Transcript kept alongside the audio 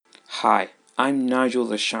Hi, I'm Nigel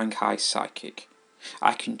the Shanghai Psychic.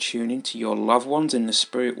 I can tune into your loved ones in the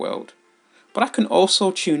spirit world, but I can also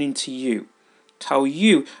tune into you, tell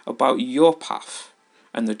you about your path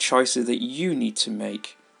and the choices that you need to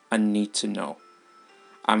make and need to know.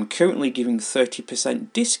 I'm currently giving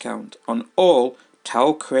 30% discount on all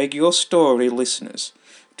Tell Craig Your Story listeners.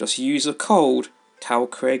 Just use the code Tell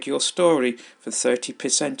Craig Your Story for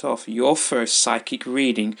 30% off your first psychic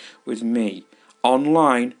reading with me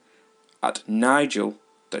online at Nigel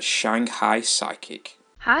the Shanghai Psychic.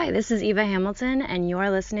 Hi, this is Eva Hamilton, and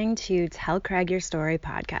you're listening to Tell Craig Your Story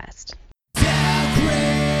podcast. Tell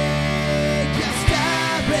Craig your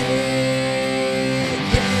story.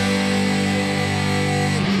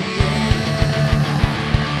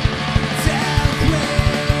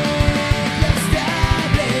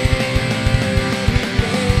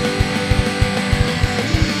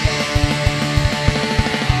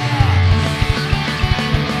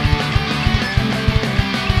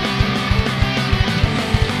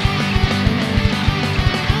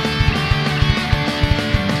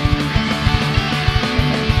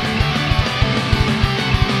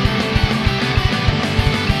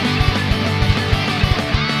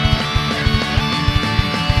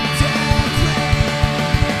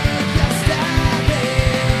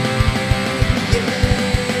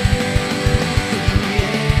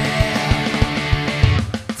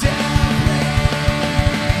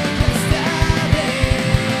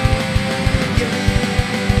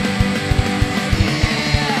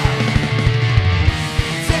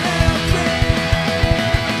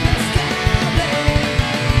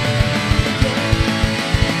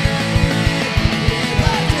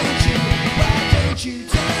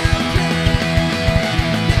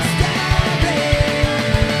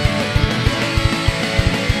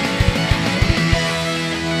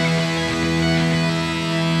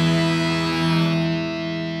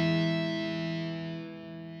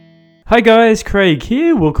 Hi guys, Craig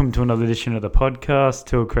here. Welcome to another edition of the podcast,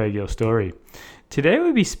 Tell Craig Your Story. Today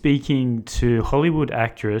we'll be speaking to Hollywood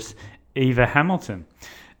actress Eva Hamilton.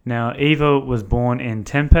 Now, Eva was born in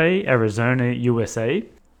Tempe, Arizona, USA.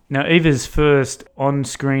 Now, Eva's first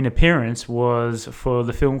on-screen appearance was for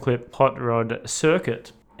the film clip Hot Rod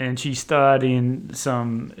Circuit, and she starred in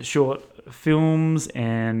some short films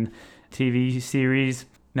and TV series.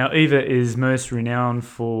 Now, Eva is most renowned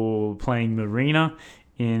for playing Marina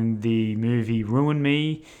in the movie Ruin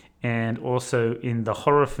Me, and also in the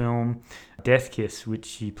horror film Death Kiss, which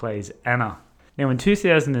she plays Anna. Now, in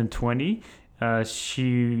 2020,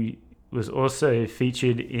 she was also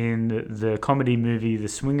featured in the comedy movie The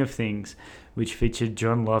Swing of Things, which featured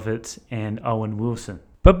John Lovitz and Owen Wilson.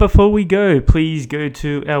 But before we go, please go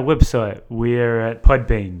to our website. We're at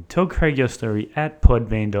Podbean. Tell Craig Your Story at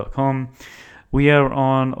podbean.com. We are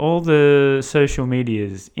on all the social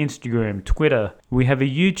medias, Instagram, Twitter. We have a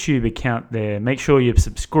YouTube account there. Make sure you're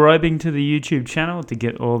subscribing to the YouTube channel to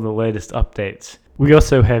get all the latest updates. We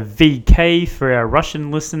also have VK for our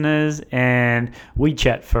Russian listeners and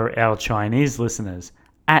WeChat for our Chinese listeners,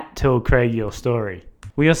 at Tell Craig Your Story.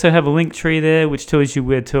 We also have a link tree there which tells you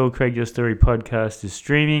where Tell Craig Your Story podcast is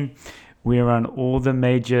streaming. We are on all the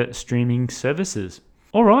major streaming services.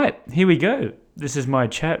 All right, here we go. This is my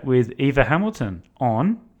chat with Eva Hamilton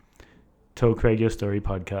on Tell Craig Your Story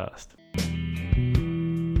podcast.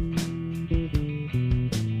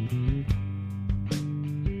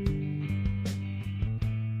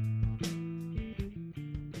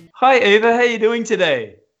 Hi Eva, how are you doing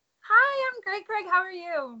today? Hi, I'm great, Craig. How are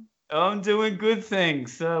you? I'm doing good,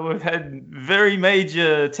 thanks. We've had very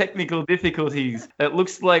major technical difficulties. It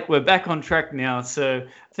looks like we're back on track now, so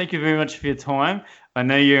thank you very much for your time. I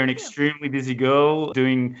know you're an extremely busy girl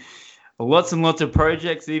doing lots and lots of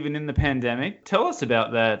projects, even in the pandemic. Tell us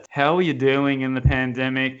about that. How are you doing in the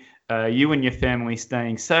pandemic? You and your family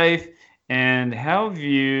staying safe? And how have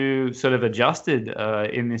you sort of adjusted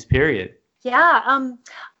in this period? Yeah, I'm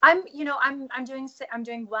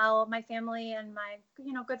doing well. My family and my,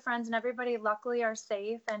 good friends and everybody luckily are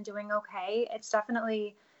safe and doing okay. It's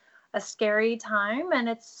definitely a scary time and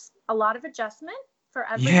it's a lot of adjustment for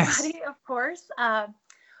everybody, Yes. of course.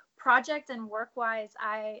 Project and work-wise,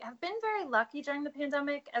 I have been very lucky during the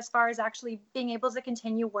pandemic as far as actually being able to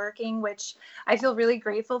continue working, which I feel really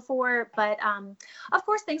grateful for. But of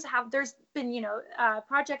course, there's been,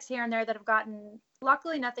 projects here and there that have gotten,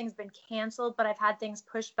 luckily nothing's been canceled, but I've had things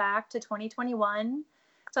pushed back to 2021.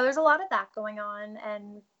 So there's a lot of that going on.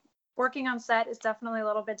 And working on set is definitely a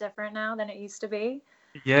little bit different now than it used to be.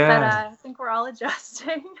 Yeah. But I think we're all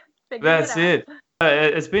adjusting. That's it.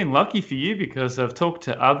 It's been lucky for you because I've talked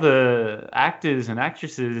to other actors and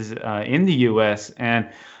actresses in the US, and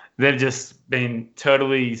they've just been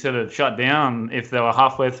totally sort of shut down. If they were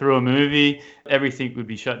halfway through a movie, everything would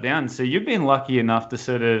be shut down. So you've been lucky enough to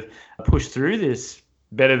sort of push through this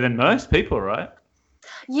better than most people, right?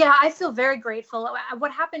 Yeah, I feel very grateful.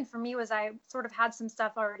 What happened for me was I sort of had some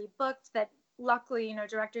stuff already booked that luckily,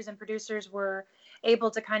 directors and producers were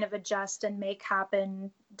able to kind of adjust and make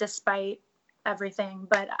happen despite everything.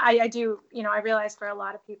 But I do, I realize for a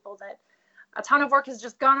lot of people that a ton of work has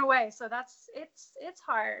just gone away. So it's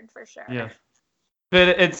hard for sure. Yeah. But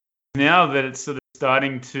it's now that it's sort of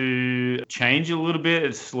starting to change a little bit.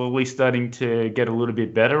 It's slowly starting to get a little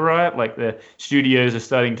bit better, right? Like the studios are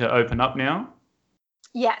starting to open up now.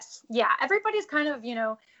 Yes. Yeah. Everybody's kind of,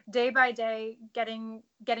 day by day getting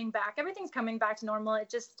back. Everything's coming back to normal.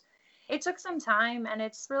 It took some time, and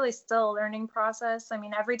it's really still a learning process. I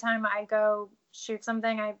mean, every time I go shoot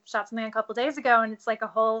something, I shot something a couple days ago, and it's like a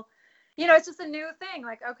whole, it's just a new thing.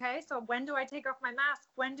 Like, okay, so when do I take off my mask?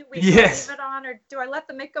 When do we leave it on, or do I let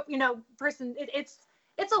the makeup, person? It's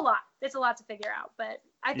a lot. It's a lot to figure out, but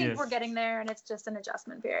I think we're getting there, and it's just an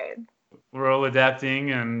adjustment period. We're all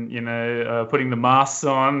adapting and, putting the masks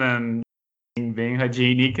on and being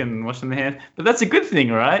hygienic and washing the hands. But that's a good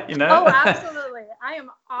thing, right? Oh, absolutely. I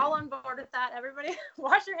am all on board with that. Everybody,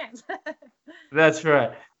 wash your hands. That's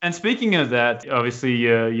right. And speaking of that, obviously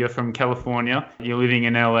you're from California. You're living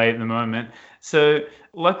in LA at the moment. So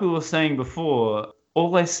like we were saying before,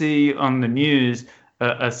 all I see on the news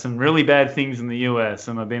are some really bad things in the US.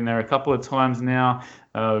 And I've been there a couple of times now.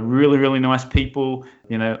 Really, really nice people.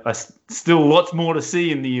 Still lots more to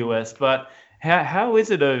see in the US. But how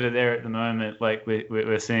is it over there at the moment? Like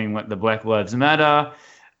we're seeing like the Black Lives Matter.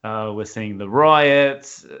 We're seeing the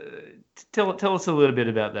riots. Tell us a little bit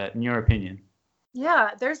about that, in your opinion.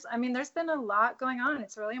 Yeah, there's been a lot going on.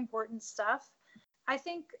 It's really important stuff. I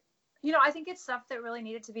think it's stuff that really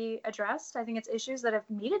needed to be addressed. I think it's issues that have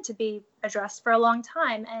needed to be addressed for a long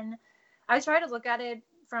time. And I try to look at it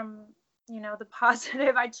from, the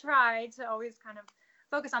positive. I try to always kind of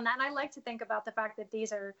focus on that. And I like to think about the fact that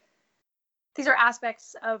these are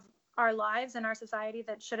aspects of our lives and our society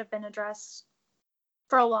that should have been addressed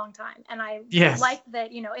for a long time. And I like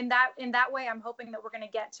that, in that way, I'm hoping that we're going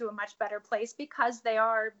to get to a much better place because they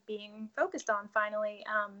are being focused on finally.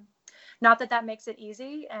 Not that makes it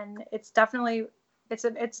easy, and it's definitely it's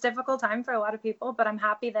a difficult time for a lot of people, but I'm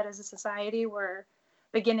happy that as a society we're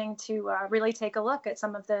beginning to really take a look at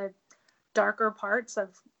some of the darker parts of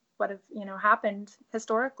what have happened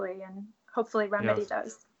historically, and hopefully remedy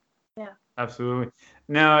those. Yeah. Absolutely.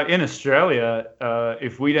 Now, in Australia,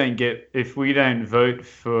 if we don't vote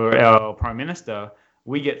for our prime minister,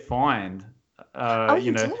 we get fined.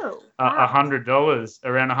 You do? Wow. $100,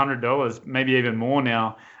 around $100, maybe even more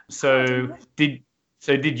now. So did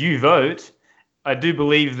you vote? I do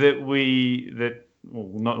believe that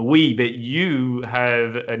not we, but you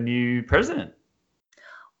have a new president.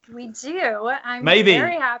 We do. I'm Maybe.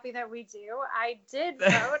 Very happy that we do. I did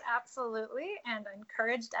vote, absolutely, and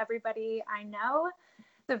encouraged everybody I know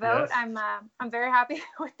to vote. Yes. I'm very happy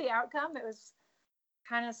with the outcome. It was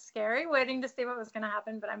kind of scary waiting to see what was going to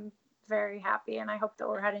happen, but I'm very happy, and I hope that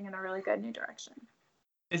we're heading in a really good new direction.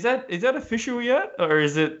 Is that official yet, or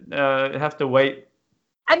is it have to wait?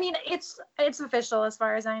 I mean, it's official as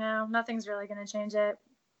far as I know. Nothing's really going to change it.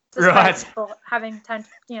 Right. People having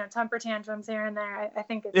temper tantrums here and there. I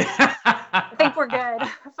think I think we're good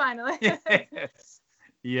finally.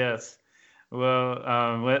 Yes.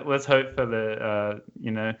 Well, let's hope for the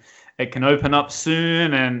it can open up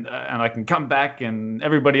soon, and I can come back, and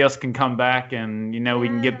everybody else can come back, and we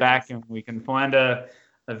can get back, and we can find a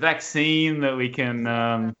vaccine that we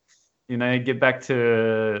can get back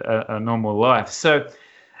to a normal life. So.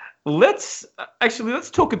 Let's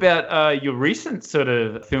talk about your recent sort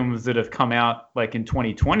of films that have come out like in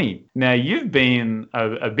 2020. Now, you've been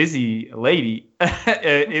a busy lady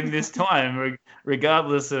in this time,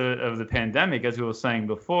 regardless of the pandemic, as we were saying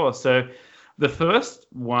before. So the first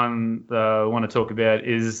one I want to talk about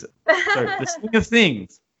is The Swing of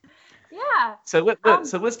Things. Yeah. So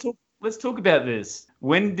let's talk about this.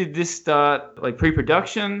 When did this start, like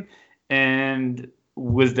pre-production, and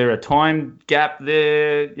was there a time gap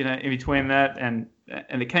there, in between that, and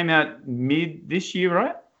it came out mid this year,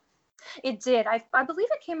 right? It did. I believe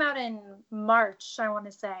it came out in March, I want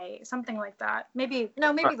to say, something like that. Maybe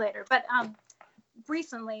later, but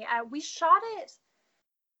recently we shot it.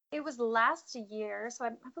 It was last year, so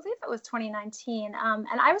I believe it was 2019. And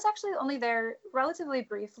I was actually only there relatively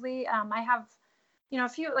briefly. I have a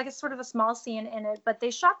few, like it's sort of a small scene in it, but they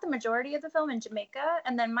shot the majority of the film in Jamaica,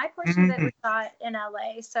 and then my portion of it was shot in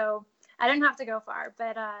LA, so I didn't have to go far.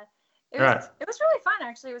 But Right. it was really fun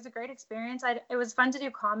actually. It was a great experience. It was fun to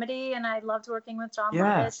do comedy, and I loved working with John Lovitz.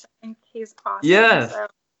 Yes. I think he's awesome. Yes. So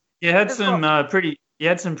You had it was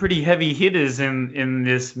cool. some pretty heavy hitters in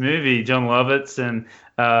this movie. John Lovitz and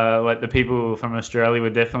like the people from Australia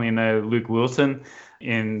would definitely know Luke Wilson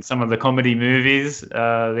in some of the comedy movies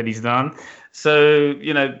that he's done. So,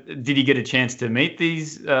 did you get a chance to meet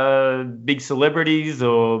these big celebrities,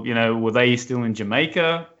 or were they still in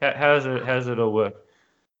Jamaica? How's it all work?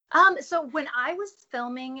 So when I was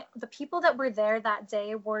filming, the people that were there that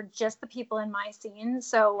day were just the people in my scene.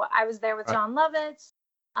 So I was there with Right. John Lovitz.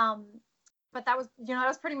 But that was, that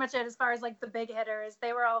was pretty much it as far as like the big hitters.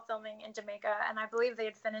 They were all filming in Jamaica, and I believe they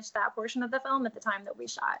had finished that portion of the film at the time that we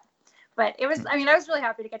shot. But it was, I was really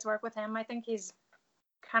happy to get to work with him. I think he's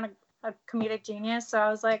kind of a comedic genius. So I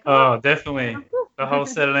was like, Oh, definitely. whew. The whole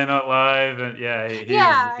Saturday Night Live, and yeah,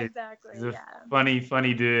 Yeah, exactly. he's a Yeah.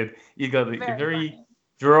 funny dude. He's got a Very very funny.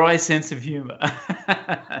 dry sense of humor.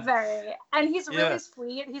 Very. And he's Yeah. really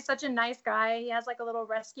sweet. He's such a nice guy. He has like a little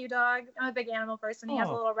rescue dog. I'm a big animal person. He has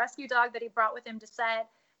a Oh. little rescue dog that he brought with him to set.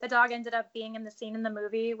 The dog ended up being in the scene in the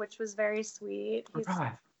movie, which was very sweet.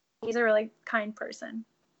 Right. He's a really kind person.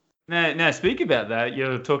 Now, speak about that.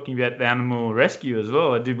 You're talking about the animal rescue as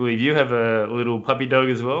well. I do believe you have a little puppy dog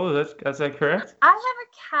as well. Is that correct? I have a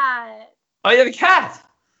cat. Oh, you have a cat.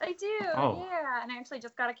 I do, Oh. yeah. And I actually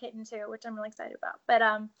just got a kitten too, which I'm really excited about. But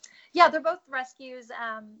yeah, they're both rescues.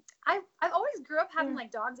 I've always grew up having like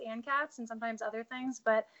dogs and cats and sometimes other things,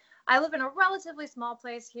 but I live in a relatively small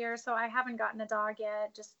place here, so I haven't gotten a dog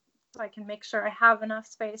yet, just so I can make sure I have enough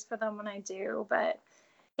space for them when I do. But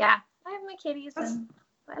yeah, I have my kitties and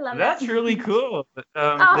I love That's it. really cool.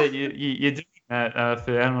 That you're doing that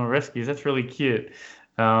for animal rescues. That's really cute.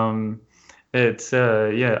 It's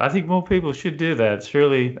yeah, I think more people should do that.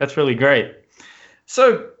 That's really great.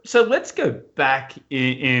 So let's go back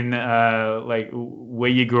in like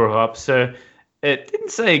where you grew up. So it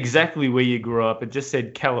didn't say exactly where you grew up. It just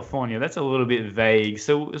said California. That's a little bit vague.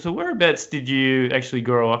 So whereabouts did you actually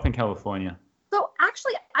grow up in California? So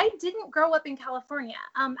actually, I didn't grow up in California.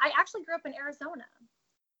 I actually grew up in Arizona.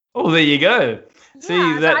 Oh, there you go. See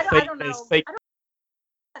Yeah, so that I fake don't face know. fake. I don't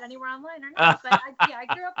know that anywhere online or not, but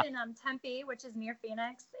I grew up in Tempe, which is near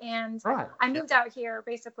Phoenix, and Right. I moved out here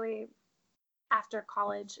basically after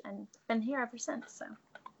college and been here ever since. So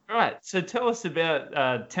Right. So tell us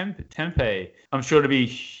about Tempe. I'm sure to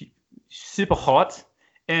be super hot.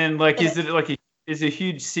 And like, is it a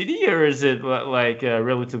huge city, or is it like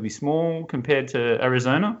relatively small compared to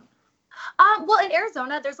Arizona? well, in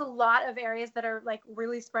Arizona, there's a lot of areas that are like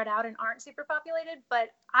really spread out and aren't super populated. But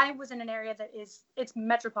I was in an area that it's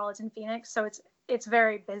metropolitan Phoenix, so it's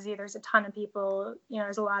very busy. There's a ton of people.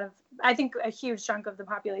 There's a lot of, I think a huge chunk of the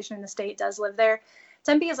population in the state does live there.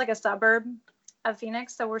 Tempe is like a suburb of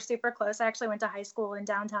Phoenix, so we're super close. I actually went to high school in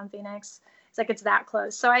downtown Phoenix. It's that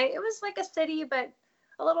close. So it was like a city, but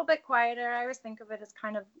a little bit quieter. I always think of it as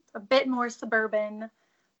kind of a bit more suburban.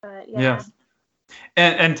 But yeah. Yeah.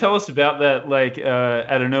 And tell us about that. Like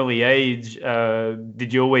at an early age,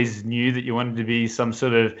 did you always knew that you wanted to be some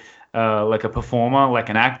sort of like a performer, like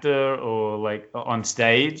an actor, or like on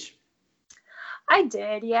stage? I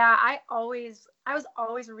did, yeah. I was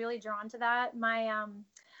always really drawn to that. My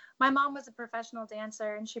mom was a professional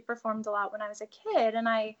dancer, and she performed a lot when I was a kid, and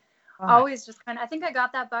I always just I think I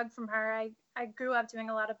got that bug from her. I grew up doing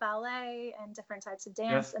a lot of ballet and different types of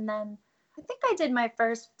dance, Yes. and then I think I did my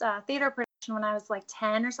first theater production when I was like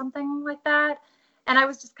 10 or something like that. And I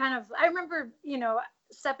was just I remember,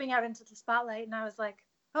 stepping out into the spotlight, and I was like,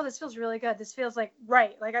 oh, this feels really good. This feels like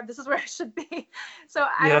right. Like this is where I should be. So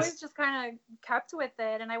I Yes. always just kind of kept with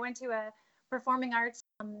it. And I went to a performing arts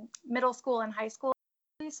middle school and high school.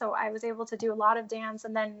 So I was able to do a lot of dance.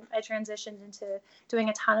 And then I transitioned into doing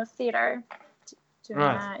a ton of theater. Doing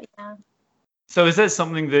Right. that, yeah. So is that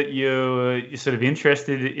something that you're sort of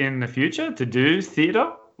interested in the future to do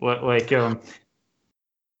theater? Like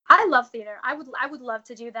I love theater. I would love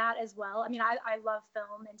to do that as well. I mean, I love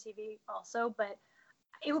film and TV also, but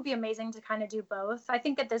it would be amazing to kind of do both. I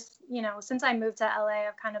think at this, since I moved to LA,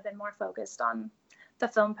 I've kind of been more focused on the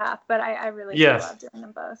film path, but I really do Yes. love doing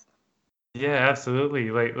them both. Yeah, absolutely.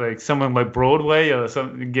 Like someone like Broadway or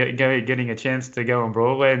something, getting a chance to go on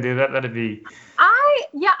Broadway and do that. That'd be. I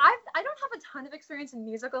don't have a ton of experience in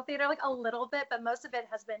musical theater, like a little bit, but most of it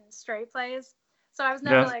has been straight plays. So I was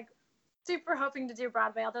never Yes. like super hoping to do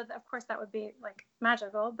Broadway, although of course that would be like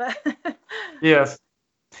magical, but Yes.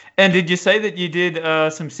 And did you say that you did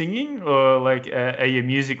some singing, or like are you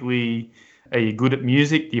good at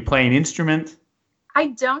music? Do you play an instrument? I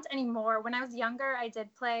don't anymore. When I was younger, I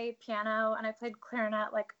did play piano and I played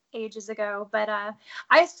clarinet like ages ago, but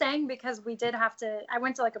I sang because we did have to. I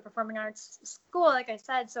went to like a performing arts school, like I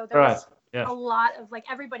said, so there Right. was Yeah. a lot of like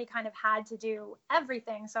everybody kind of had to do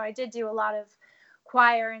everything. So I did do a lot of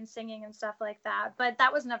choir and singing and stuff like that, but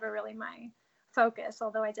that was never really my focus,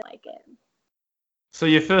 although I did like it. So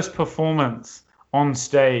your first performance on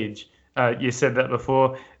stage, you said that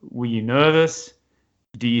before. Were you nervous?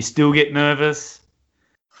 Do you still get nervous?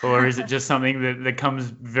 Or is it just something that comes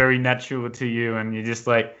very natural to you and you're just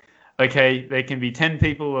like, okay, there can be 10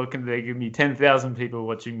 people or there can be 10,000 people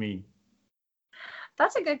watching me?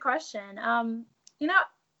 That's a good question. You know,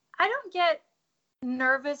 I don't get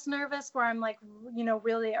nervous where I'm like,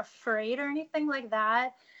 really afraid or anything like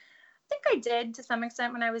that. I think I did to some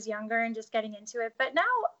extent when I was younger and just getting into it, but now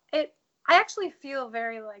I actually feel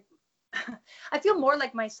very like I feel more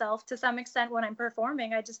like myself to some extent when I'm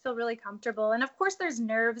performing. I just feel really comfortable. And of course there's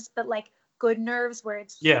nerves, but like good nerves where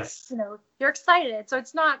it's, Yes. you're excited. So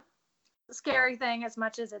it's not a scary thing as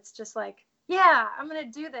much as it's just like, yeah, I'm going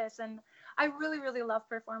to do this. And I really, really love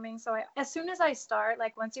performing. So as soon as I start,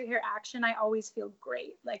 like once you hear action, I always feel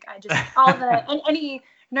great. Like I just, any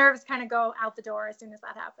nerves kind of go out the door as soon as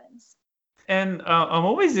that happens. And I'm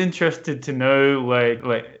always interested to know,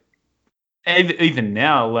 like even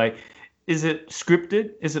now, like, is it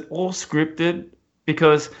scripted? Is it all scripted?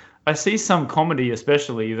 Because I see some comedy,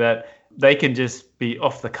 especially, that they can just be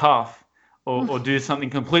off the cuff or do something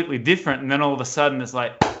completely different, and then all of a sudden it's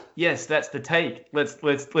like, yes, that's the take.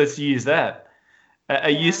 Let's use that. Are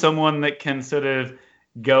you someone that can sort of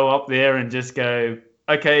go up there and just go,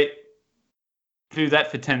 okay, do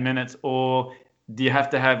that for 10 minutes, or do you have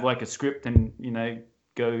to have like a script and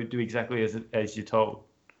go do exactly as you're told?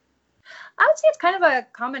 I would say it's kind of a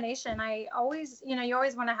combination. I always, you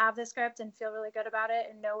always want to have the script and feel really good about it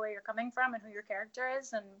and know where you're coming from and who your character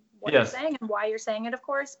is and what you're saying and why you're saying it, of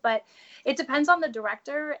course. But it depends on the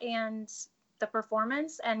director and the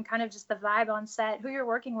performance and kind of just the vibe on set, who you're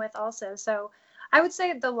working with also. So I would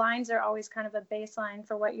say the lines are always kind of a baseline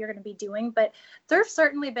for what you're going to be doing. But there have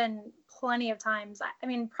certainly been plenty of times, I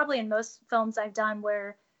mean, probably in most films I've done,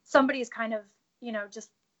 where somebody's kind of, just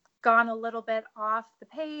gone a little bit off the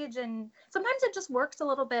page, and sometimes it just works a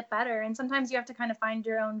little bit better, and sometimes you have to kind of find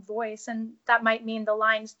your own voice, and that might mean the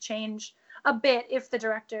lines change a bit if the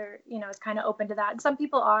director is kind of open to that, and some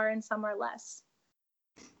people are and some are less.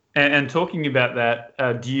 And talking about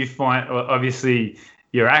that, do you find, obviously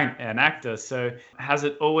you're an actor, so has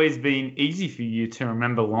it always been easy for you to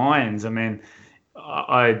remember lines? I mean,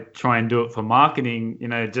 I try and do it for marketing,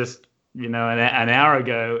 just an hour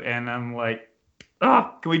ago, and I'm like,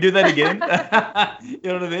 can we do that again? You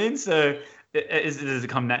know what I mean? So does it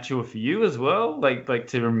come natural for you as well? Like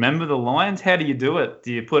to remember the lines? How do you do it?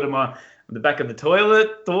 Do you put them on the back of the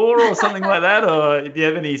toilet door or something like that? Or do you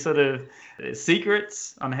have any sort of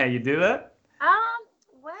secrets on how you do that?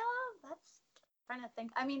 Well, that's trying to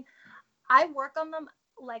think. I mean, I work on them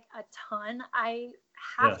like a ton. I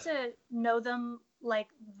have to know them like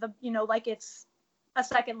like it's a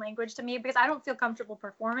second language to me, because I don't feel comfortable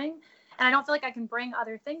performing. And I don't feel like I can bring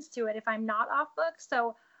other things to it if I'm not off book.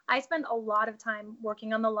 So I spend a lot of time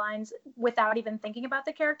working on the lines without even thinking about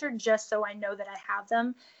the character, just so I know that I have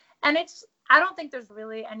them. And I don't think there's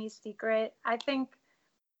really any secret. I think,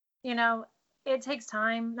 it takes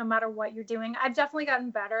time no matter what you're doing. I've definitely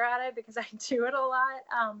gotten better at it because I do it a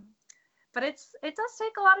lot. But it does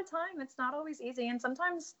take a lot of time. It's not always easy. And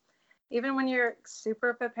sometimes even when you're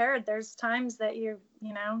super prepared, there's times that you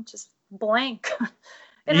just blank.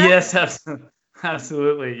 Yes,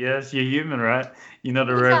 absolutely. Yes, you're human, right? You're not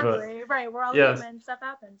a robot. Right. We're all human. Stuff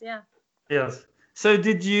happens. Yeah. Yes. So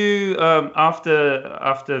did you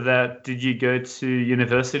after that, did you go to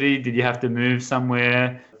university? Did you have to move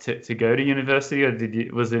somewhere to go to university, or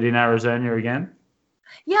was it in Arizona again?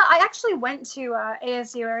 Yeah, I actually went to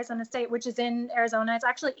ASU, Arizona State, which is in Arizona. It's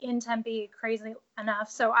actually in Tempe, crazy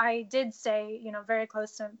enough. So I did stay, very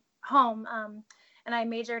close to home. And I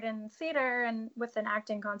majored in theater and with an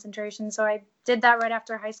acting concentration. So I did that right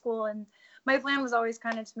after high school. And my plan was always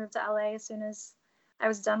kind of to move to LA as soon as I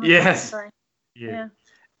was done with that. So yeah.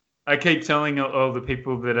 I keep telling all the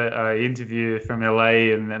people that I interview from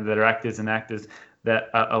LA and that are actors and actors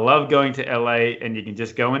that I love going to LA, and you can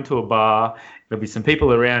just go into a bar. There'll be some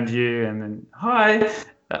people around you, and then, hi,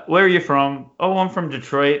 where are you from? Oh, I'm from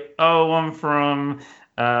Detroit. Oh, I'm from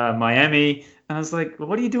Miami. And I was like, well,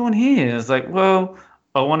 what are you doing here? I was like, well,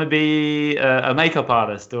 I want to be a makeup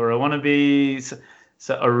artist, or I want to be. So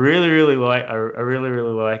I really, really like. I really,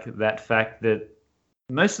 really like that fact that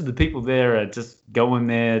most of the people there are just going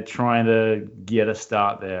there trying to get a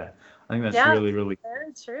start there. I think that's really, really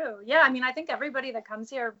very true. Yeah, I mean, I think everybody that comes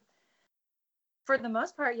here for the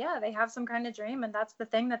most part, yeah, they have some kind of dream, and that's the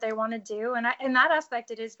thing that they want to do. And in that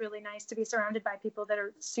aspect, it is really nice to be surrounded by people that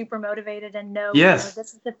are super motivated and know, Yes.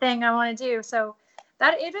 this is the thing I want to do. So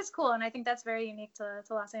that it is cool, and I think that's very unique to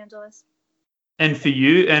Los Angeles. And for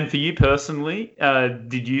you personally,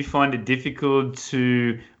 did you find it difficult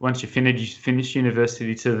to once you finish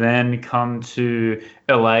university to then come to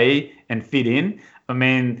LA and fit in? I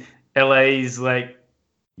mean, LA is like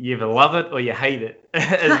you either love it or you hate it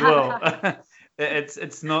as well.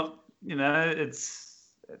 It's not, it'd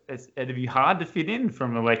be hard to fit in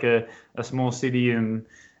from like a small city in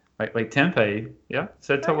like Tempe. Yeah.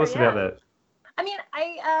 So tell Sure, us about yeah. that. I mean,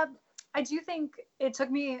 I do think it took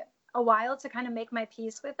me a while to kind of make my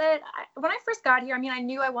peace with it. When I first got here, I mean, I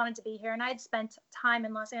knew I wanted to be here, and I had spent time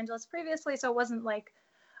in Los Angeles previously, so it wasn't like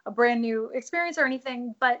a brand new experience or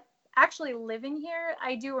anything. But actually living here,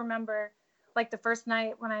 I do remember like the first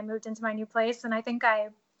night when I moved into my new place, and I think I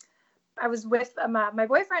was with my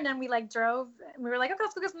boyfriend, and we like drove, and we were like, okay,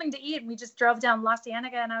 let's go get something to eat, and we just drove down La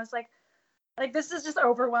Cienega, and I was like this is just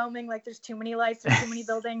overwhelming. Like there's too many lights, there's too many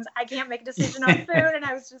buildings. I can't make a decision on food. And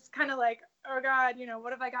I was just kind of like, oh God,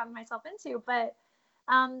 what have I gotten myself into? But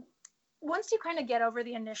once you kind of get over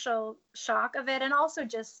the initial shock of it, and also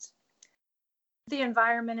just the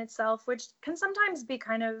environment itself, which can sometimes be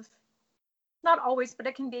kind of, not always, but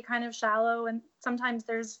it can be kind of shallow. And sometimes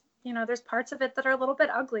there's parts of it that are a little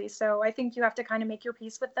bit ugly. So I think you have to kind of make your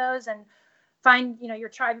peace with those and find, your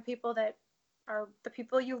tribe of people that are the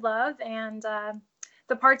people you love, and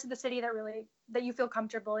the parts of the city that you feel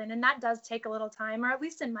comfortable in. And that does take a little time, or at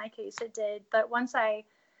least in my case it did. But once I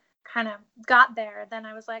kind of got there, then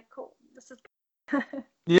I was like, cool, this is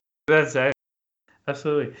Yeah, that's it.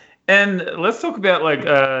 Absolutely. And let's talk about like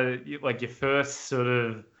your first sort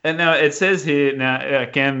of. And now it says here now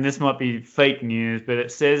again, this might be fake news, but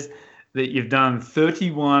it says that you've done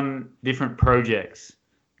 31 different projects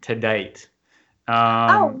to date.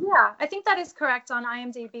 Oh Um, yeah, I think that is correct on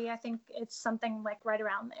IMDb. I think it's something like right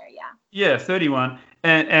around there. Yeah. yeah, 31.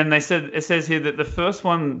 And it says here that the first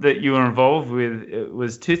one that you were involved with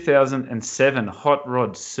was 2007 Hot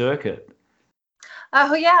Rod Circuit.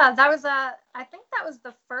 Oh yeah, I think that was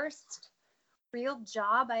the first real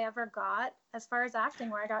job I ever got as far as acting,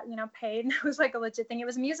 where I got, paid. It was like a legit thing. It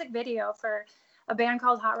was a music video for a band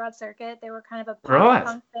called Hot Rod Circuit. They were kind of a pop Right.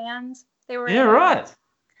 punk band. They were Yeah, in right.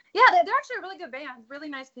 yeah, they're actually a really good band, really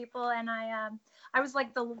nice people. And I was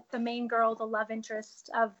like the main girl, the love interest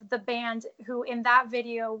of the band, who in that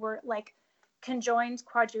video were like conjoined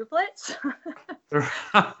quadruplets. So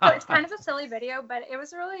it's kind of a silly video, but it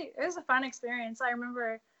was a fun experience. I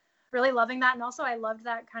remember really loving that, and also I loved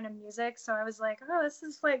that kind of music. So I was like, oh, this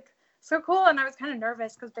is like so cool. And I was kind of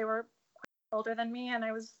nervous because they were older than me, and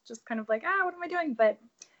I was just kind of like, what am I doing? But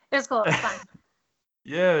it was cool. It was fun.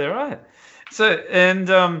 Yeah, they're right. So, and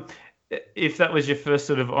if that was your first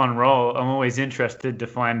sort of on roll, I'm always interested to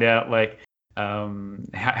find out like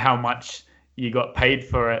how much you got paid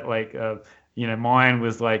for it. Like, mine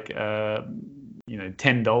was like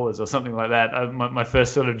 $10 or something like that. My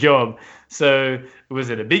first sort of job. So, was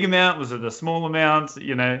it a big amount? Was it a small amount?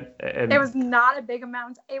 It was not a big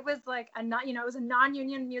amount. It was like it was a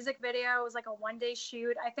non-union music video. It was like a one-day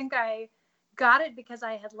shoot. I think I got it because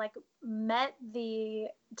I had like met the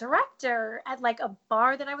director at like a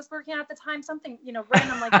bar that I was working at the time, something,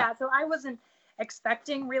 random like that. So I wasn't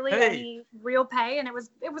expecting really Hey. any real pay, and it was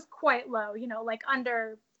quite low, like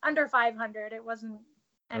under 500. It wasn't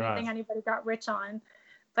anything Right. anybody got rich on,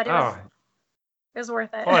 but Oh, it was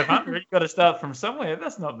worth it. 500. You got to start from somewhere.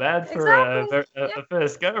 That's not bad for Exactly. Yeah. a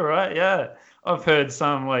first go, right? Yeah, I've heard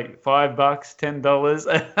some like $5, $10.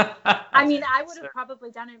 I mean, I would have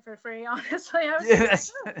probably done it for free, honestly. I was Yeah,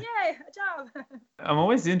 just like, oh, yay, a job. I'm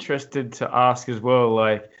always interested to ask as well.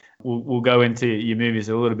 Like, we'll go into your movies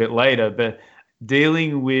a little bit later, but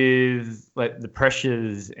dealing with like the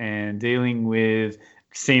pressures and dealing with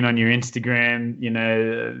seeing on your Instagram,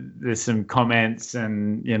 there's some comments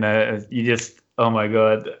and you just, oh my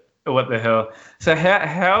God, what the hell? So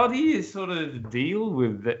how do you sort of deal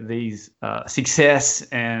with these success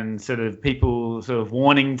and sort of people sort of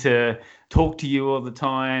wanting to talk to you all the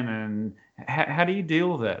time, and how do you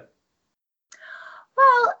deal with that?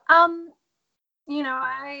 Well, I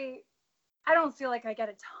don't feel like I get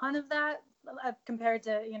a ton of that compared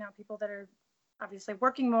to, people that are obviously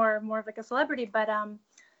working more of like a celebrity, but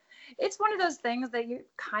it's one of those things that you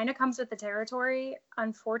kind of comes with the territory.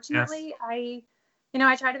 Unfortunately, I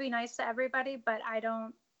try to be nice to everybody, but I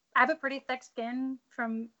have a pretty thick skin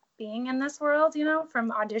from being in this world,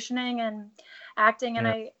 from auditioning and acting. And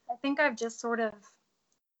Yeah. I think I've just sort of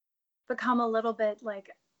become a little bit like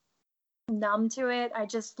numb to it. I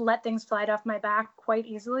just let things slide off my back quite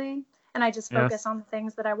easily, and I just Yes. focus on the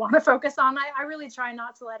things that I want to focus on. I really try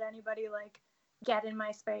not to let anybody like get in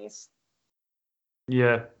my space.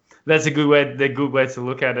 Yeah, that's a good way. The good way to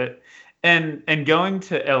look at it. And going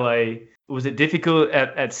to LA, was it difficult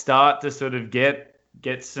at start to sort of get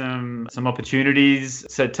some opportunities?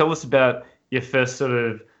 So tell us about your first sort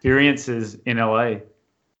of experiences in LA.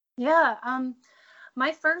 Yeah.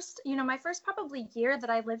 My first probably year that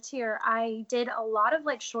I lived here, I did a lot of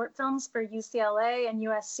like short films for UCLA and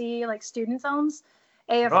USC, like student films,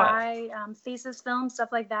 Right. AFI, thesis films,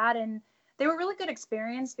 stuff like that. And they were really good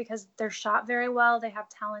experience because they're shot very well. They have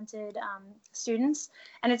talented students,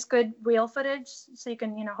 and it's good real footage. So you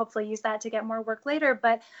can, hopefully use that to get more work later.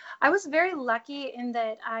 But I was very lucky in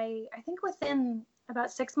that I think within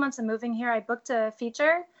about 6 months of moving here, I booked a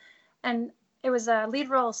feature, and it was a lead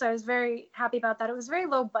role, so I was very happy about that. It was very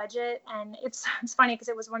low budget, and it's funny because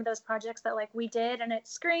it was one of those projects that like we did and it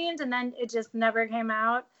screened and then it just never came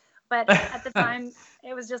out. But at the time,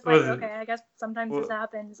 it was just like, Was it? okay, I guess sometimes this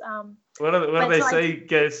happens. What do But they so I say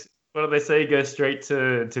goes? What do they say goes straight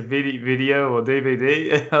to video or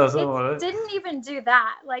DVD or something It like that? didn't even do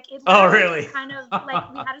that. Like it Oh, literally just really? kind of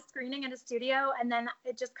like we had a screening in a studio and then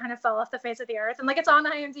it just kind of fell off the face of the earth. And like it's on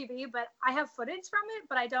IMDb, but I have footage from it,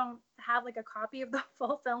 but I don't have like a copy of the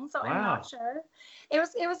full film, so I'm not Wow. sure. It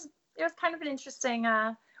was kind of an interesting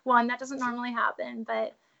one that doesn't normally happen,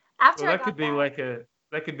 but after Well, I that could got be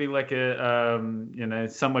that, like a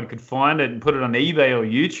someone could find it and put it on eBay or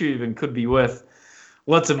YouTube and could be worth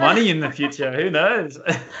lots of money in the future. Who knows?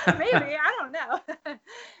 maybe I don't know. But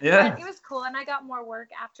Yeah. it was cool, and I got more work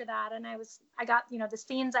after that, and I got the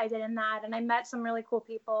scenes I did in that, and I met some really cool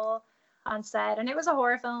people on set, and it was a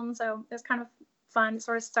horror film, so it was kind of fun. It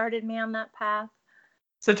sort of started me on that path.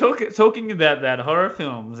 So talking about that horror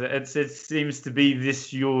films, it seems to be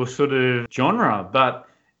this your sort of genre, but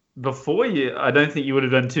before you, I don't think you would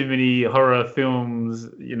have done too many horror films,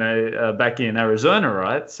 back in Arizona,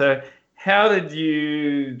 right? So how did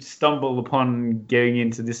you stumble upon getting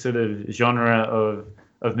into this sort of genre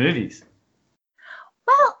of movies?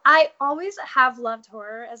 Well, I always have loved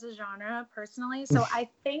horror as a genre personally, so I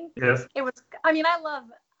think Yes. it was. I mean, I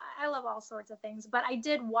love all sorts of things, but I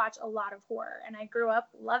did watch a lot of horror, and I grew up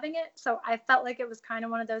loving it. So I felt like it was kind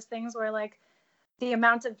of one of those things where like the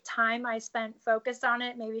amount of time I spent focused on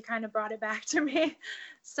it maybe kind of brought it back to me.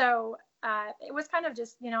 So it was kind of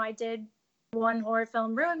just, I did one horror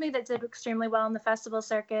film, Ruin Me, that did extremely well in the festival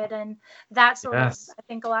circuit. And that sort of, Yes. I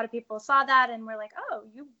think a lot of people saw that and were like, oh,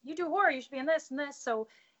 you do horror, you should be in this and this. So,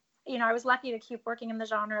 I was lucky to keep working in the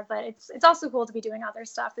genre, but it's also cool to be doing other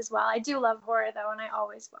stuff as well. I do love horror though, and I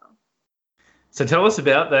always will. So tell us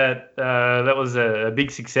about that. That was a big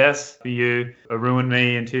success for you, Ruined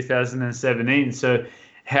Me in 2017. So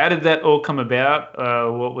how did that all come about?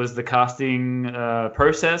 What was the casting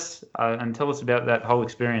process? And tell us about that whole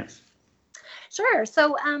experience. Sure.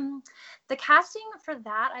 So the casting for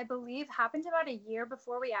that, I believe, happened about a year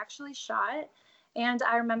before we actually shot. And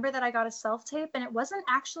I remember that I got a self tape, and it wasn't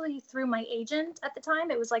actually through my agent at the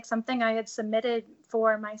time. It was like something I had submitted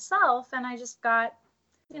for myself, and I just got,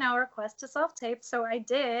 a request to self tape. So I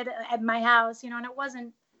did at my house, and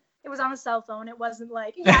it was on a cell phone. It wasn't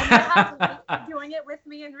like, yeah, I have somebody doing it with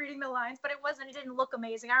me and reading the lines, but it didn't look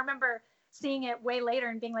amazing. I remember seeing it way later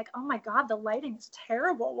and being like, oh my God, the lighting is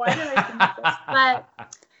terrible. Why did I submit this? But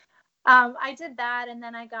I did that, and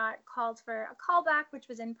then I got called for a callback, which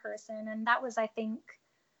was in person, and that was, I think,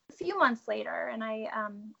 a few months later. And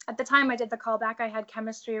at the time I did the callback, I had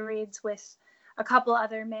chemistry reads with a couple of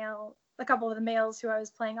the males who I was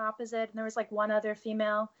playing opposite, and there was like one other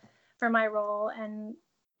female for my role, and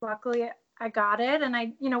luckily I got it.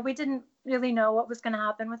 And we didn't really know what was going to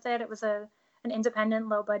happen with it. It was an independent,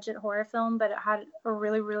 low budget horror film, but it had a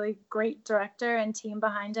really, really great director and team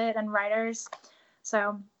behind it and writers.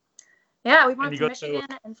 So yeah, we And went you to got to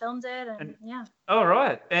Michigan and filmed it, and and yeah. all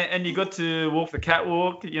right, and you got to walk the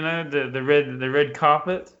catwalk, the red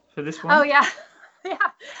carpet for this Oh one. yeah, yeah.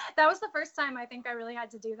 That was the first time I think I really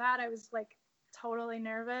had to do that. I was like totally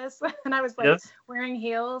nervous, and I was like Yes. wearing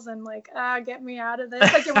heels and like, get me out of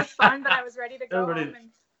this. Like it was fun, but I was ready to go Everybody. home and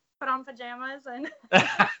put on pajamas and.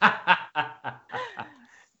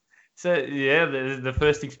 So yeah, the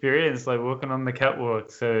first experience, like walking on the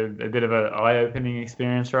catwalk, so a bit of an eye-opening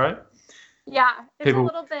experience, right? Yeah, it's a People.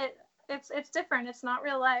 little bit. It's different. It's not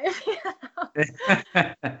real life. But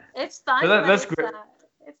It's fun, but that's it's great.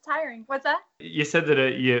 it's tiring. What's that? You said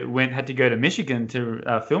that you had to go to Michigan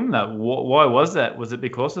to film that. Why was that? Was it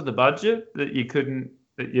because of the budget that you couldn't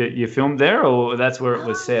that you filmed there, or that's where it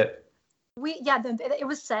was Um, set? it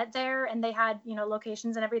was set there, and they had, you know,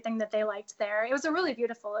 locations and everything that they liked there. It was a really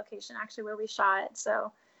beautiful location actually where we shot.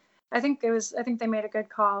 So I think they made a good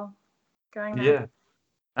call going there. Yeah,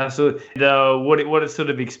 absolutely. And, what sort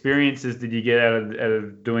of experiences did you get out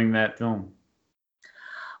of doing that film?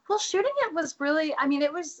 Well, shooting it was really, I mean,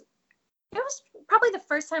 it was probably the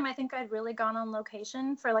first time I think I'd really gone on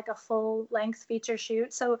location for like a full length feature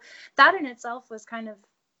shoot. So that in itself was kind of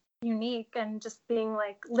unique, and just being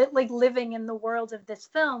like living in the world of this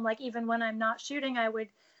film. Like even when I'm not shooting, I would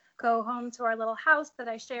go home to our little house that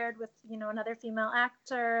I shared with, you know, another female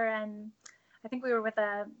actor, and I think we were with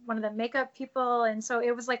one of the makeup people, and so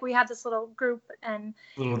it was like we had this little group, and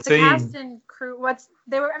Little the cast team. and crew.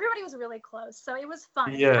 Everybody was really close, so it was fun.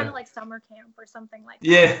 It was kind Yeah. of like summer camp or something like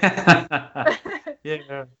Yeah. that.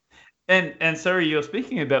 Yeah. And sorry, you were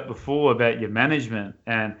speaking about before about your management,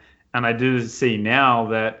 and I do see now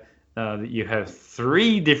that you have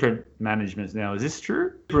three different managements now. Is this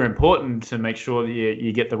true? Super important to make sure that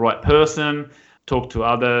you get the right person. Talk to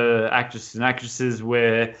other actresses and actresses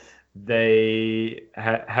where they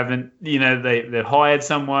haven't, you know, they hired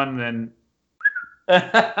someone then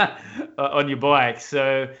on your bike.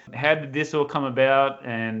 So how did this all come about,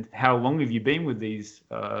 and how long have you been with these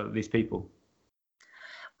people?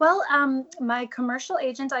 Well, my commercial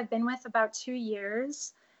agent I've been with about 2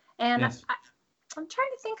 years, and Yes. I'm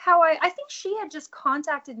trying to think I think she had just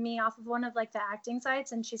contacted me off of one of like the acting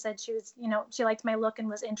sites, and she said she was, you know, she liked my look and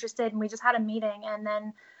was interested, and we just had a meeting, and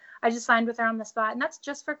then I just signed with her on the spot, and that's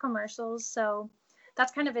just for commercials, so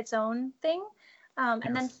that's kind of its own thing. And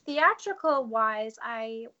then Yes. theatrical wise,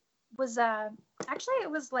 I was actually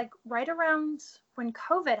it was like right around when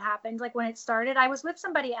COVID happened, like when it started. I was with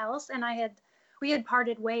somebody else, and we had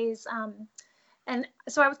parted ways. And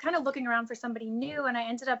so I was kind of looking around for somebody new, and I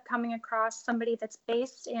ended up coming across somebody that's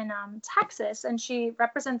based in Texas, and she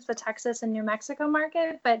represents the Texas and New Mexico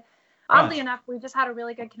market. But oddly Right. enough, we just had a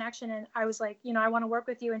really good connection, and I was like, you know, I want to work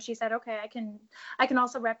with you, and she said, okay, I can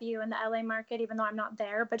also rep you in the LA market, even though I'm not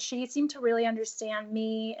there. But she seemed to really understand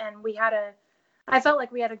me, and I felt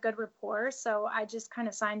like we had a good rapport, so I just kind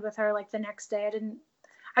of signed with her like the next day.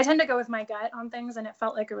 I tend to go with my gut on things, and it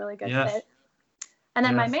felt like a really good Yes. fit. And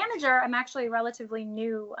then my Yes. manager, I'm actually relatively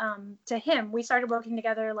new to him. We started working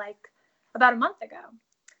together like about a month ago.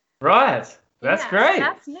 Right. That's Yeah, so great.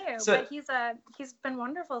 that's new, So but he's been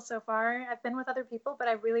wonderful so far. I've been with other people, but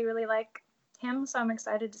I really really like him, so I'm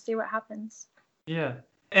excited to see what happens. yeah.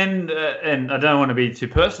 And I don't want to be too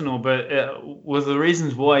personal, but was the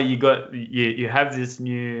reasons why you have this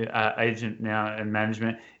new agent now and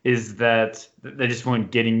management is that they just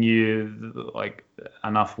weren't getting you like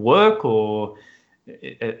enough work, or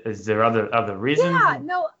is there other reasons? Yeah,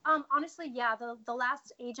 no, honestly, yeah, the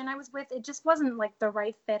last agent I was with, it just wasn't like the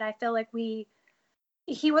right fit. I feel like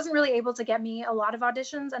he wasn't really able to get me a lot of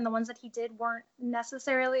auditions, and the ones that he did weren't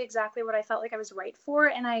necessarily exactly what I felt like I was right for.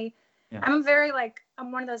 And Yeah.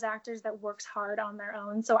 I'm one of those actors that works hard on their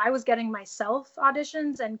own, so I was getting myself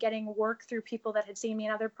auditions and getting work through people that had seen me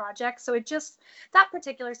in other projects. So that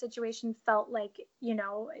particular situation felt like, you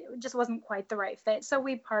know, it just wasn't quite the right fit, so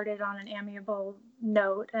we parted on an amiable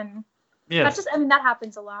note. And Yes. I mean, that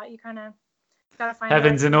happens a lot. You kind of gotta find the right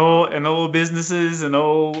Happens people. in all businesses and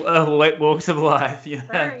all walks of life. Sure,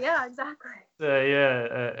 Yeah. yeah, exactly. So yeah,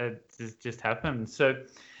 it just happened. So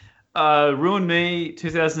Ruin Me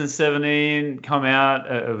 2017 come out.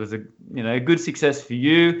 It was a good success for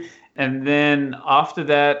you, and then after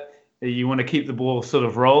that, you want to keep the ball sort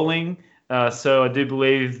of rolling. So I do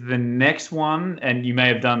believe the next one, and you may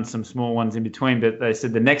have done some small ones in between, but they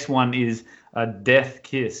said the next one is Death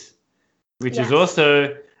Kiss, which is Yes.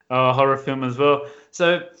 also a horror film as well.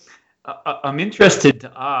 So I'm interested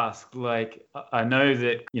to ask, like, I know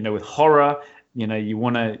that, with horror, you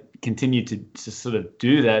want to continue to sort of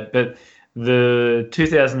do that, but the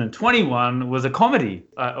 2021 was a comedy.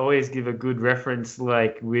 I always give a good reference,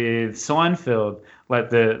 like with Seinfeld, like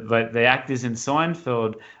the actors in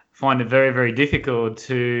Seinfeld find it very, very difficult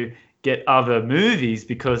to get other movies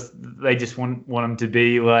because they just want them to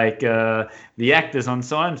be like the actors on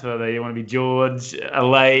Seinfeld. They want to be George,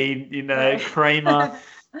 Elaine, Right. Kramer.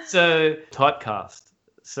 So typecast.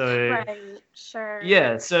 So Right, sure.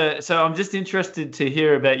 yeah, so I'm just interested to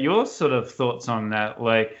hear about your sort of thoughts on that.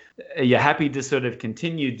 Like, are you happy to sort of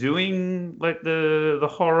continue doing like the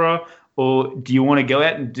horror, or do you want to go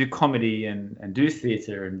out and do comedy and do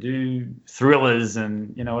theater and do thrillers,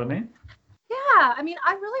 and you know what I mean? Yeah, I mean,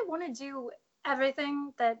 I really want to do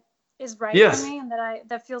everything that is right for Yes. me and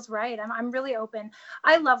that feels right. I'm really open.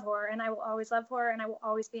 I love horror, and I will always love horror, and I will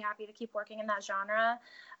always be happy to keep working in that genre.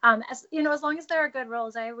 As you know, as long as there are good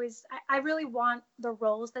roles, I really want the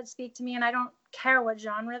roles that speak to me, and I don't care what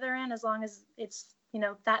genre they're in, as long as it's, you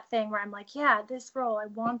know, that thing where I'm like, yeah, this role, I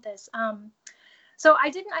want this. So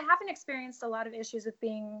I haven't experienced a lot of issues with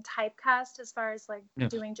being typecast as far as like Yeah.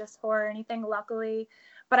 doing just horror or anything, luckily,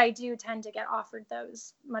 but I do tend to get offered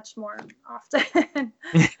those much more often.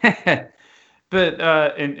 But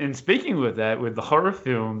in speaking with that, with the horror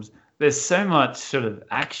films, there's so much sort of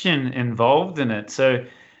action involved in it. So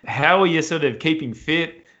how are you sort of keeping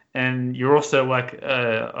fit? And you're also like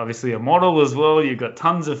obviously a model as well. You've got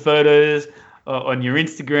tons of photos on your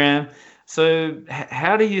Instagram. So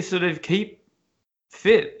how do you sort of keep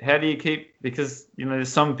fit? How do you keep, because you know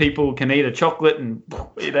some people can eat a chocolate and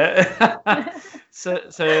you know. So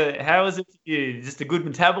how is it for you? Just a good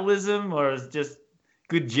metabolism, or is it just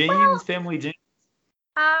good genes, Well, family genes?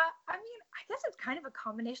 I mean, I guess it's kind of a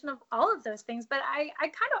combination of all of those things, but I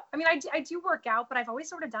kind of, I mean, I do work out, but I've always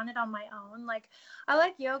sort of done it on my own. Like, I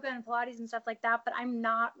like yoga and Pilates and stuff like that, but I'm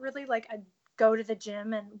not really like a go to the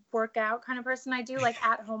gym and work out kind of person. I do like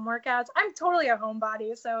at home workouts. I'm totally a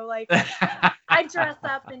homebody, so like I dress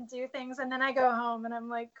up and do things, and then I go home and I'm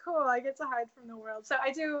like, cool, I get to hide from the world. So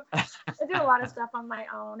I do a lot of stuff on my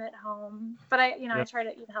own at home, but I Yeah. try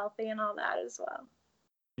to eat healthy and all that as well.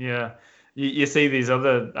 Yeah. You see these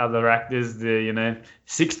other actors, they're,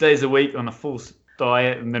 6 days a week on a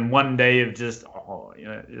diet, and then one day of just,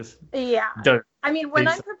 just Yeah. don't I mean, when eat.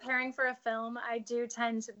 I'm preparing for a film, I do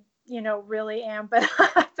tend to, really amp it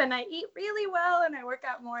up, and I eat really well and I work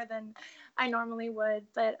out more than I normally would,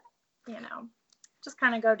 but, just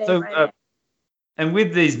kind of go day So, by day. and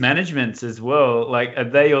with these managements as well, like, are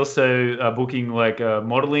they also booking like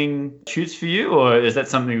modeling shoots for you, or is that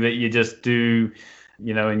something that you just do,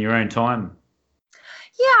 in your own time?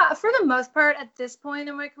 Yeah, for the most part, at this point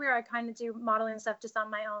in my career, I kind of do modeling stuff just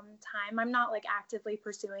on my own time. I'm not like actively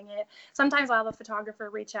pursuing it. Sometimes I'll have a photographer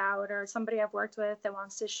reach out, or somebody I've worked with that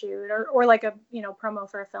wants to shoot, or like a, promo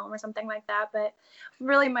for a film or something like that. But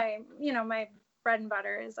really my bread and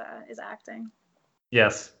butter is acting.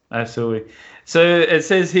 Yes, absolutely. So it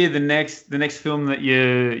says here the next film that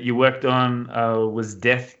you worked on was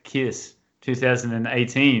Death Kiss,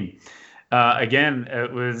 2018. Again,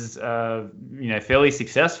 it was fairly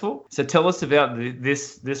successful. So tell us about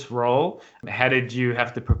this role. How did you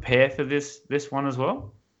have to prepare for this one as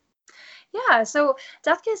well? Yeah, so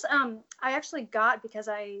Death Kiss, I actually got because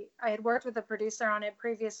I had worked with a producer on it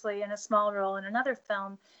previously in a small role in another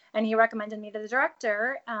film, and he recommended me to the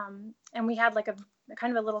director, and we had like a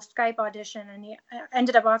kind of a little Skype audition, and he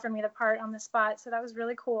ended up offering me the part on the spot, so that was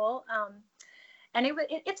really cool. And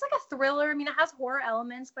it's like a thriller. I mean, it has horror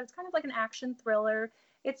elements, but it's kind of like an action thriller.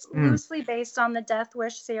 It's Mm. loosely based on the Death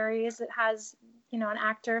Wish series. It has, an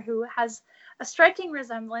actor who has a striking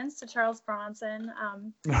resemblance to Charles Bronson,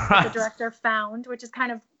 that the Right. director found, which is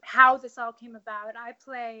kind of how this all came about. I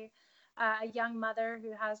play a young mother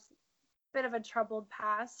who has a bit of a troubled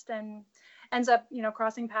past and ends up,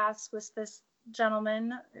 crossing paths with this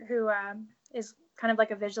gentleman who is kind of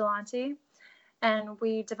like a vigilante, and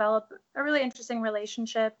we develop a really interesting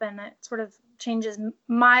relationship, and it sort of changes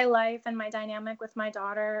my life and my dynamic with my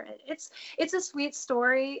daughter. It's a sweet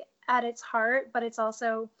story at its heart, but it's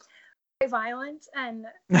also very violent, and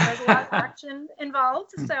there's a lot of action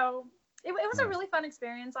involved, so it was a really fun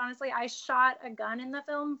experience. Honestly, I shot a gun in the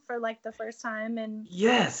film for like the first time in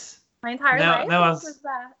Yes. my entire Now, life, now which was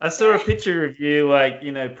I saw a scary. picture of you, like,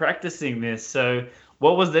 practicing this. So,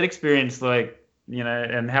 what was that experience like?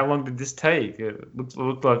 And how long did this take? It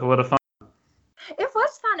looked like a lot of fun. It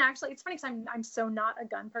was fun, actually. It's funny because I'm so not a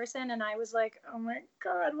gun person, and I was like, oh my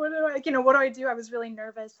god, what do I do? I was really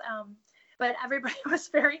nervous, but everybody was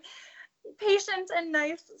very patient and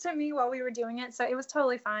nice to me while we were doing it, so it was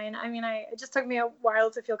totally fine. I mean, it just took me a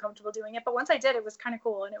while to feel comfortable doing it, but once I did, it was kind of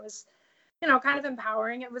cool, and it was, kind of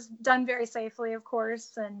empowering. It was done very safely, of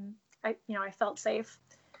course, and I felt safe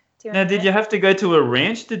Now, doing did it. you have to go to a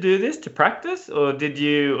ranch to do this, to practice, or did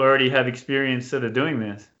you already have experience sort of doing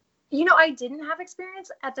this? I didn't have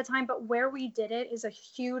experience at the time, but where we did it is a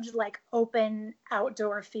huge, like, open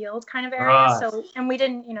outdoor field kind of area. Right. So, and we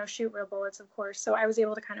didn't, shoot real bullets, of course. So I was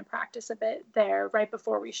able to kind of practice a bit there right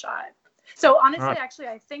before we shot. So honestly, Right. actually,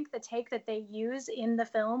 I think the take that they use in the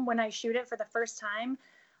film when I shoot it for the first time,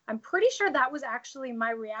 I'm pretty sure that was actually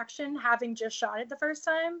my reaction having just shot it the first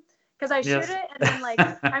time. Because I shoot Yes. it and then, like,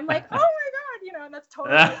 I'm like, oh my God, and that's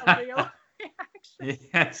totally a real reaction.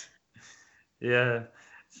 Yes. Yeah.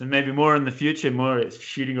 So maybe more in the future, more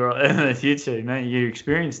shooting in the future, you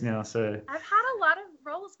experience now. So I've had a lot of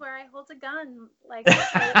roles where I hold a gun like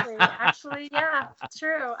lately. Actually, yeah,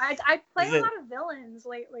 true. I play Is a it- lot of villains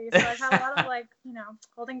lately, so I've had a lot of like,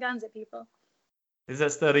 holding guns at people. Is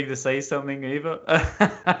that starting to say something,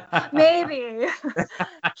 Eva? Maybe.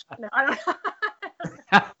 No, I don't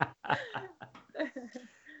know.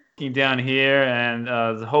 Looking down here, and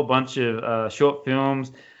there's a whole bunch of short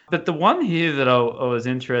films. But the one here that I was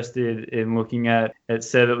interested in looking at, it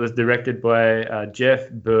said it was directed by Jeff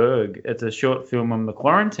Berg. It's a short film on the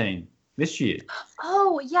quarantine this year.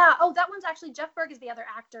 Oh, yeah. Oh, that one's actually, Jeff Berg is the other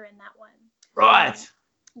actor in that one. Right.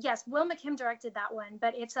 Yes, Will McKim directed that one,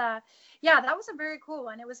 but yeah, that was a very cool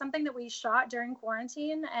one. It was something that we shot during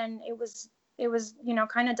quarantine, and it was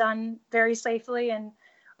kind of done very safely and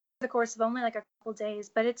the course of only like a couple days.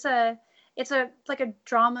 But it's a like a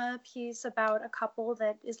drama piece about a couple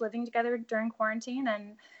that is living together during quarantine,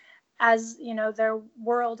 and as their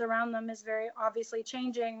world around them is very obviously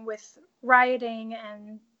changing with rioting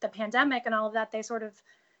and the pandemic and all of that, they sort of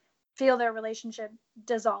feel their relationship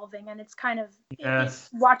dissolving, and it's kind of Yes.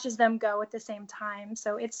 it watches them go at the same time.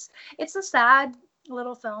 So it's a sad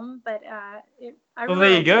little film, but I Well, really there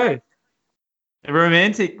you liked go. it.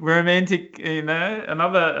 Romantic,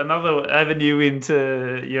 another avenue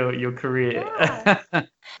into your career.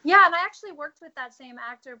 Yeah, and I actually worked with that same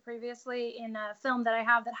actor previously in a film that I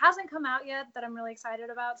have that hasn't come out yet that I'm really excited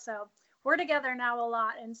about. So we're together now a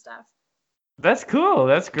lot and stuff. That's cool.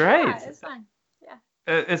 That's great. Yeah, it's fun. Yeah.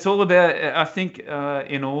 It's all about, I think,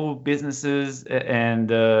 in all businesses and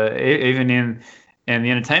even in the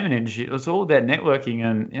entertainment industry, it's all about networking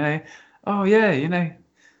and, oh yeah,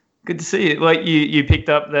 good to see you. Like you picked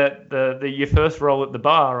up that your first role at the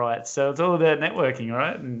bar, right? So it's all about networking,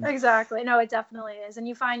 right? And Exactly. No, it definitely is. And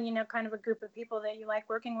you find, kind of a group of people that you like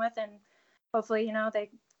working with, and hopefully, they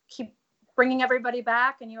keep bringing everybody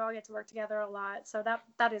back and you all get to work together a lot. So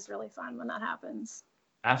that is really fun when that happens.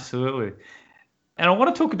 absolutely. And I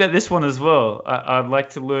want to talk about this one as well. I'd like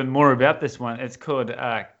to learn more about this one. It's called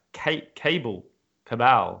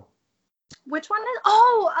Cabal. Which one is?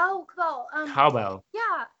 Oh, cool. Cabal.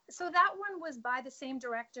 Yeah. So that one was by the same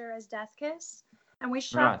director as Death Kiss, and we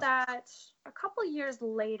shot Right. that a couple years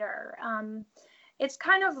later. It's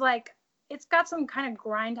kind of like it's got some kind of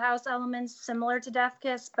grindhouse elements similar to Death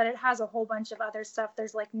Kiss, but it has a whole bunch of other stuff.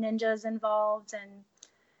 There's like ninjas involved, and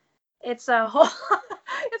it's a whole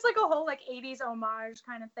it's like a whole like 80s homage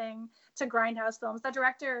kind of thing to grindhouse films. The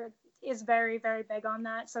director is very, very big on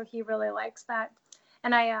that, so he really likes that.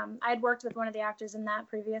 And I'd worked with one of the actors in that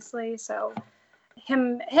previously, so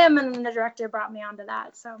him and the director brought me onto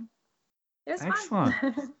that. So it was Excellent.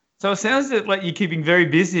 fun. So it sounds like you're keeping very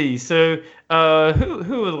busy. So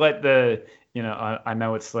who are like the, I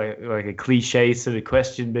know it's like a cliche sort of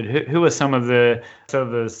question, but who are some of the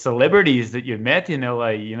celebrities that you've met in LA?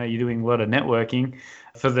 You're doing a lot of networking.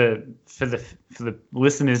 For the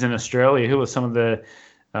listeners in Australia, who are some of the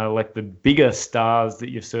like the bigger stars that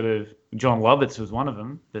you've sort of? John Lovitz was one of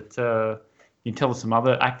them. But can you tell us some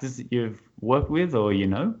other actors that you've worked with or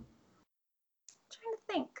Trying to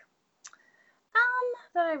think.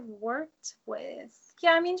 That I've worked with.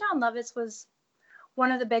 Yeah, I mean, John Lovitz was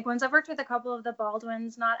one of the big ones. I've worked with a couple of the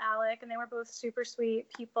Baldwins, not Alec, and they were both super sweet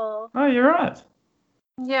people. Oh, you're right.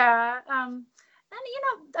 Yeah. And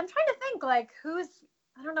I'm trying to think like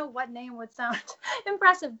I don't know what name would sound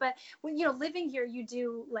impressive, but living here, you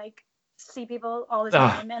do like see people all the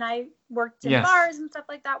time, and I worked in Yes. bars and stuff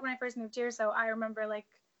like that when I first moved here, so I remember like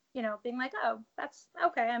being like, oh, that's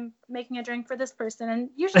okay, I'm making a drink for this person. And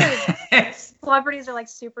usually celebrities are like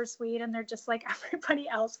super sweet and they're just like everybody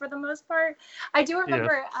else for the most part. I do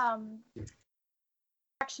remember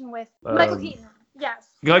action with Michael Keaton. Yes.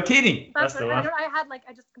 Go kidding. That's the what one.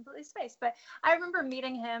 I just completely spaced, but I remember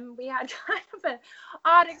meeting him. We had kind of an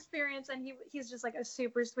odd experience, and he's just like a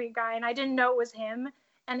super sweet guy, and I didn't know it was him.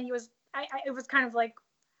 And he was, it was kind of like,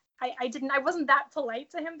 I wasn't that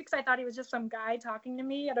polite to him because I thought he was just some guy talking to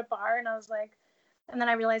me at a bar, and I was like, and then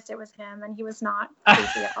I realized it was him, and he was not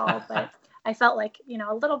creepy at all, but I felt like,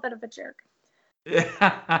 a little bit of a jerk.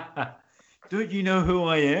 Don't you know who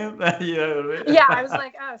I am? Yeah, I was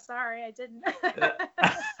like, oh, sorry, I didn't.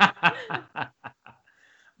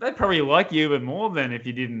 They'd probably like you even more than if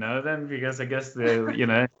you didn't know them, because I guess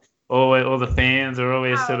they're, all the fans are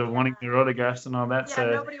always sort of wanting their autographs and all that. Yeah, so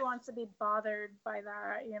nobody wants to be bothered by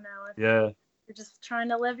that, if yeah, you're just trying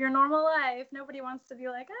to live your normal life. Nobody wants to be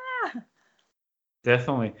like,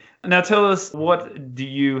 definitely. Now tell us, what do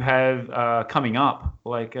you have coming up?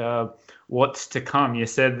 Like, what's to come? You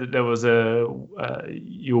said that there was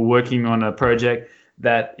you were working on a project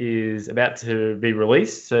that is about to be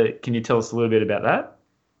released. So can you tell us a little bit about that?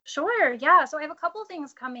 Sure. Yeah. So I have a couple of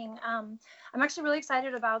things coming. I'm actually really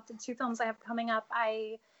excited about the two films I have coming up.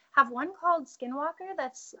 I have one called Skinwalker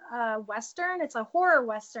that's Western. It's a horror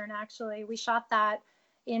Western, actually. We shot that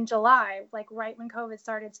in July, like right when COVID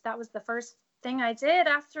started. So that was the first thing I did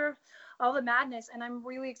after all the madness. And I'm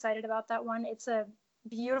really excited about that one. It's a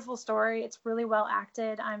beautiful story. It's really well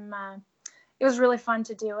acted. It was really fun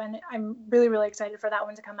to do. And I'm really, really excited for that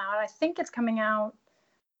one to come out. I think it's coming out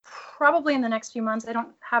probably in the next few months. I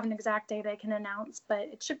don't have an exact date I can announce, but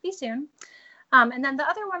it should be soon. And then the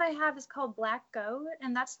other one I have is called Black Goat,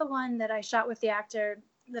 and that's the one that I shot with the actor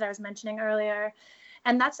that I was mentioning earlier.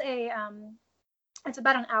 And that's it's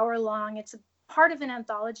about an hour long. It's a part of an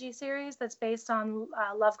anthology series that's based on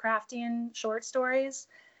Lovecraftian short stories.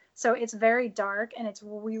 So it's very dark and it's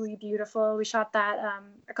really beautiful. We shot that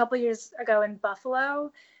a couple years ago in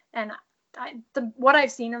Buffalo, and what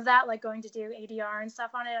I've seen of that, like going to do ADR and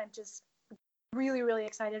stuff on it, I'm just really, really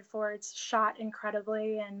excited for. It's shot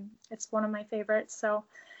incredibly, and it's one of my favorites. So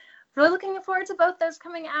really looking forward to both those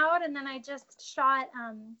coming out. And then I just shot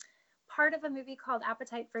part of a movie called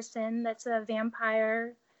Appetite for Sin. That's a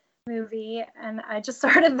vampire movie, and I just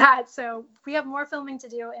started that. So we have more filming to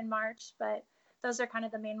do in March, but those are kind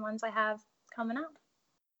of the main ones I have coming up.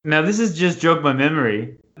 Now, this has just jogged my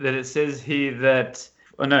memory that it says here that,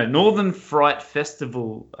 oh no, Northern Fright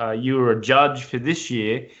Festival, you were a judge for this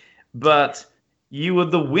year, but you were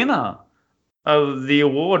the winner of the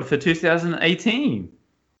award for 2018.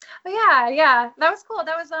 Oh yeah, that was cool.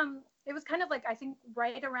 That was it was kind of like, I think,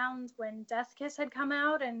 right around when Death Kiss had come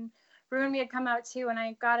out and Ruin Me had come out too, and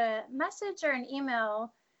I got a message or an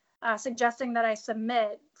email suggesting that I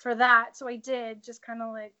submit for that. So I did, just kind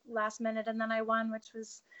of like last minute, and then I won, which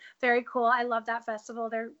was very cool. I love that festival.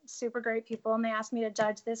 They're super great people, and they asked me to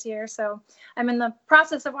judge this year. So I'm in the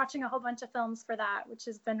process of watching a whole bunch of films for that, which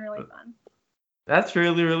has been really fun. That's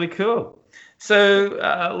really, really cool.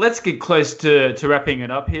 So let's get close to wrapping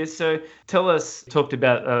it up here. So tell us, talked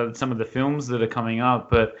about some of the films that are coming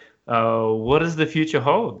up, but what does the future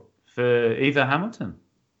hold for Eva Hamilton?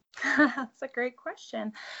 That's a great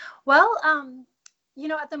question. Well,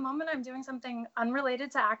 at the moment I'm doing something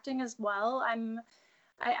unrelated to acting as well. I'm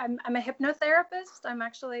a hypnotherapist. I'm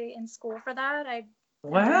actually in school for that. I'm doing a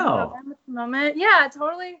Wow. program at the moment. Yeah,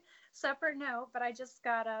 totally separate note, but I just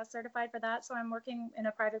got certified for that. So I'm working in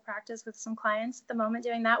a private practice with some clients at the moment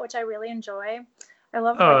doing that, which I really enjoy. I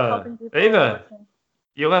love helping people. Eva,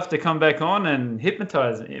 you'll have to come back on and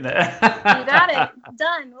hypnotize me. You got it.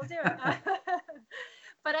 Done. We'll do it.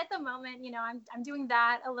 But at the moment, I'm doing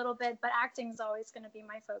that a little bit, but acting is always going to be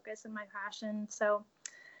my focus and my passion. So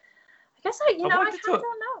I guess I kind of don't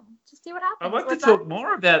know. Just see what happens. I'd like to talk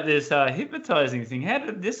more about this hypnotizing thing. How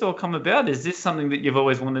did this all come about? Is this something that you've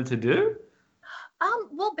always wanted to do?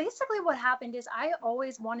 Well, basically what happened is I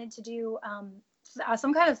always wanted to do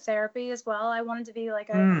some kind of therapy as well. I wanted to be like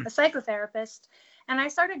a psychotherapist. And I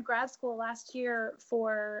started grad school last year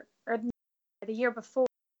or the year before.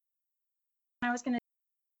 I was going to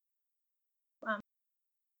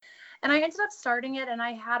and I ended up starting it, and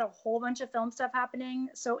I had a whole bunch of film stuff happening.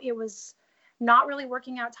 So it was not really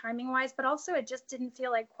working out timing wise, but also it just didn't feel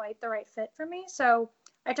like quite the right fit for me. So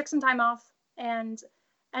I took some time off and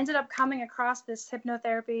ended up coming across this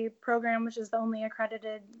hypnotherapy program, which is the only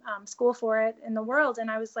accredited school for it in the world. And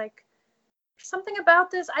I was like, something about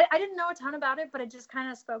this. I didn't know a ton about it, but it just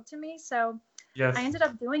kind of spoke to me. So yes. I ended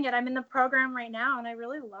up doing it. I'm in the program right now, and I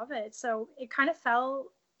really love it. So it kind of fell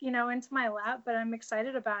into my lap, but I'm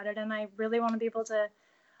excited about it, and I really want to be able to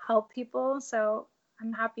help people. So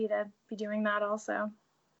I'm happy to be doing that also.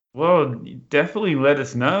 Well, definitely let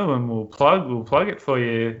us know, and we'll plug it for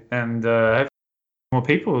you, and have more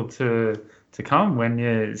people to come when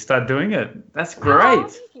you start doing it. That's great. Oh,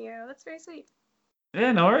 thank you. That's very sweet.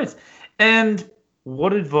 Yeah, no worries. And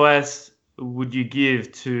what advice would you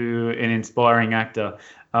give to an inspiring actor?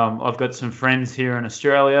 I've got some friends here in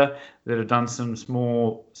Australia that have done some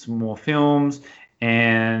more films,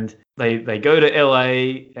 and they go to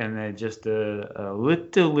LA and they're just a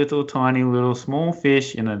little tiny little small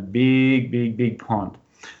fish in a big pond.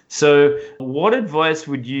 So what advice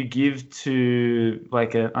would you give to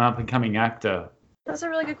like an up and coming actor? That's a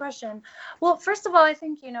really good question. Well, first of all, I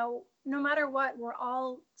think, no matter what, we're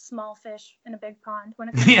all small fish in a big pond when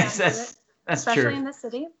it comes Yes, down to it. that's especially true. in the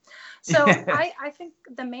city. So I think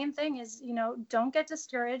the main thing is, don't get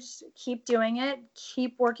discouraged. Keep doing it.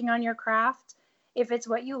 Keep working on your craft. If it's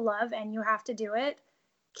what you love and you have to do it,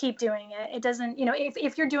 keep doing it. It doesn't,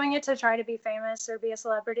 if you're doing it to try to be famous or be a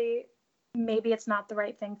celebrity, maybe it's not the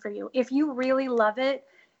right thing for you. If you really love it,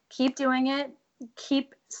 keep doing it.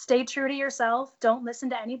 Stay true to yourself. Don't listen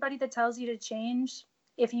to anybody that tells you to change.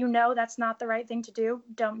 if you know that's not the right thing to do,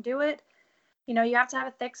 don't do it. You know, you have to have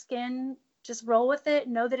a thick skin. Just roll with it.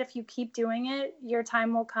 Know that if you keep doing it, your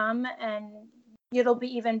time will come and it'll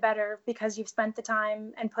be even better because you've spent the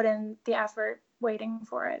time and put in the effort waiting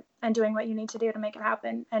for it and doing what you need to do to make it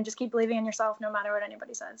happen. And just keep believing in yourself no matter what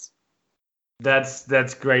anybody says.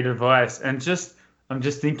 That's great advice. And I'm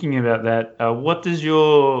just thinking about that. What does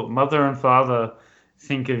your mother and father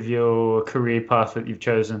think of your career path that you've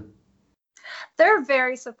chosen? They're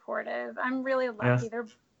very supportive. I'm really lucky. Yes. They're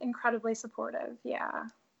incredibly supportive. Yeah.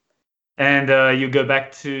 And you go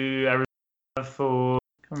back to Arizona for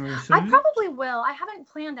coming I soon? probably will. I haven't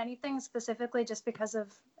planned anything specifically just because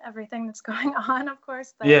of everything that's going on, of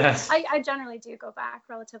course. But Yes. I generally do go back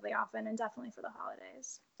relatively often and definitely for the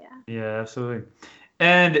holidays. Yeah. Yeah, absolutely.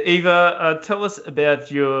 And Eva, tell us about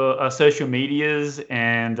your social medias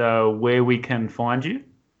and where we can find you.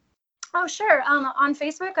 Oh, sure. On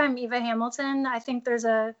Facebook, I'm Eva Hamilton. I think there's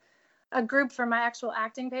a group for my actual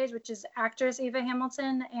acting page, which is actress Eva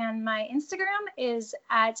Hamilton. And my Instagram is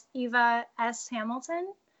at Eva S.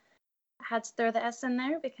 Hamilton. I had to throw the S in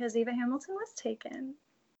there because Eva Hamilton was taken.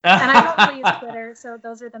 And I don't really use Twitter, so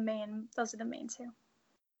those are the main two.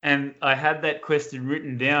 And I had that question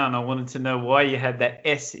written down. I wanted to know why you had that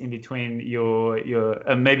S in between your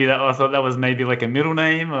maybe that I thought that was maybe like a middle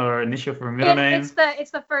name or initial for a middle name.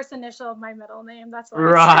 It's the first initial of my middle name. That's why.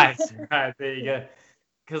 Right, right. There you go.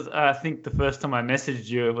 Because I think the first time I messaged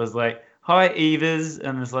you, it was like, "Hi, Evas,"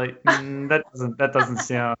 and it's like that doesn't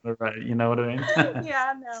sound right. You know what I mean?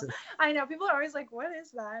 Yeah, no, I know. People are always like, "What is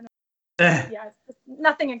that?" Yeah, it's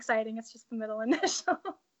nothing exciting. It's just the middle initial.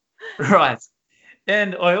 Right.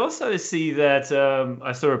 And I also see that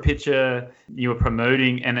I saw a picture you were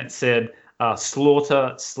promoting, and it said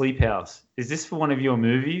Slaughter Sleep House. Is this for one of your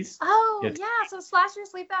movies? Oh, Yes. yeah. So Slasher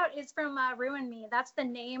Sleep Out is from Ruin Me. That's the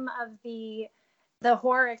name of the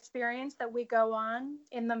horror experience that we go on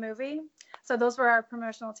in the movie. So those were our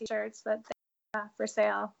promotional T-shirts that they for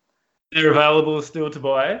sale. They're available still to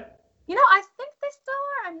buy. You know, I think they still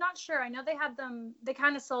are. I'm not sure. I know they had them. They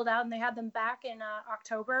kind of sold out, and they had them back in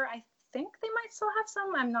October. I think they might still have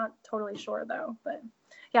some. I'm not totally sure though. But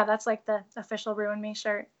yeah, that's like the official Ruin Me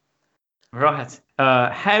shirt. Right.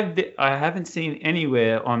 I haven't seen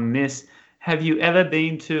anywhere on this. Have you ever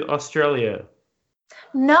been to Australia?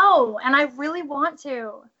 No, and I really want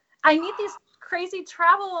to. I need these crazy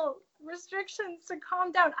travel restrictions to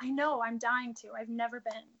calm down. I know, I'm dying to. I've never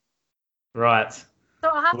been. Right. So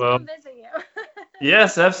I'll have to Well, come visit you.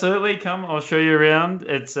 yes, absolutely. Come, I'll show you around.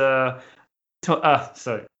 It's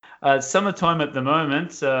summertime at the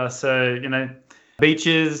moment. So you know,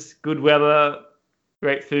 beaches, good weather,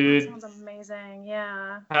 great food. Sounds amazing.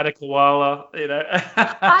 Yeah. Had a koala, you know.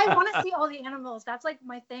 I want to see all the animals. That's like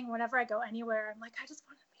my thing. Whenever I go anywhere, I'm like, I just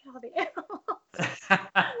want to meet all the animals.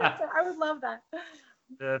 So I would love that.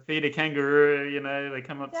 Feed a kangaroo, you know, they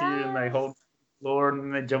come up to you and they hold the floor and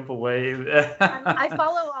then they jump away. I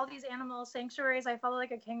follow all these animal sanctuaries. I follow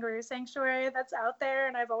like a kangaroo sanctuary that's out there,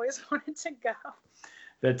 and I've always wanted to go.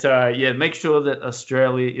 But yeah, make sure that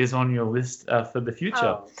Australia is on your list for the future.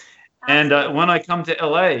 Oh, and absolutely. when I come to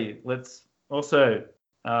LA, let's also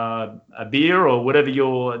a beer or whatever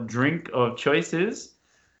your drink of choice is.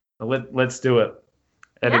 Let's do it.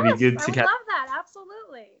 That'd be good I to would catch. love that.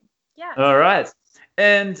 Absolutely. Yeah. All right.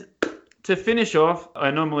 And to finish off, I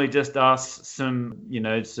normally just ask some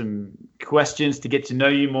questions to get to know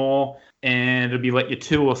you more, and it'll be like your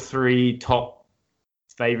 2 or 3 top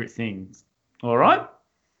favorite things. All right?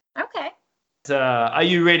 Okay. Are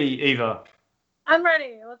you ready, Eva? I'm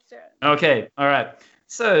ready. Let's do it. Okay. All right.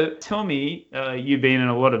 So tell me, you've been in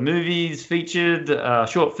a lot of movies, featured,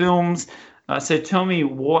 short films. So tell me,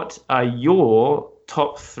 what are your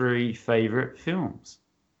top 3 favorite films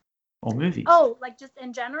or movies? Oh, like just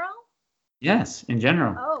in general? Yes, in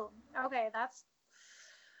general. Oh, okay. It's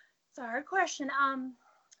a hard question.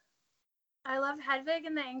 I love Hedwig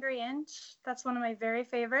and the Angry Inch. That's one of my very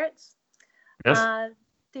favorites. Yes.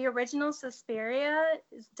 The original Suspiria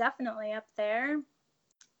is definitely up there.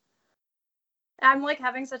 I'm like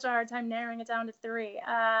having such a hard time narrowing it down to 3.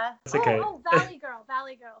 That's okay. Valley Girl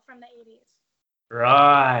from the 80s.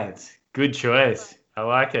 Right. Good choice. I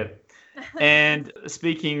like it. And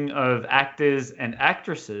speaking of actors and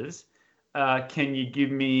actresses, can you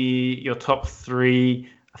give me your top 3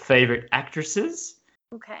 favorite actresses?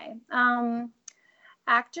 Okay.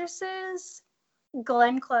 Actresses,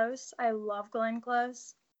 Glenn Close. I love Glenn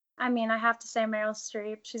Close. I mean, I have to say Meryl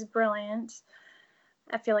Streep. She's brilliant.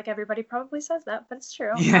 I feel like everybody probably says that, but it's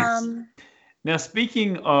true. Yes. Now,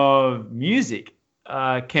 speaking of music,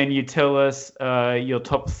 can you tell us your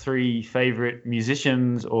top 3 favorite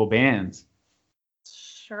musicians or bands?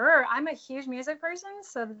 sure. I'm a huge music person,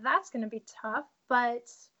 so that's going to be tough. But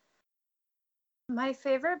my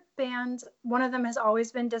favorite band, one of them has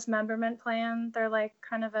always been Dismemberment Plan. They're like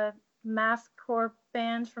kind of a mathcore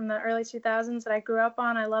band from the early 2000s that I grew up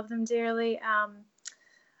on. I love them dearly. I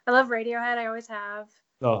love Radiohead. I always have.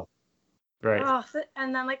 Oh, great. Oh,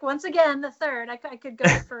 and then like once again, the third, I could go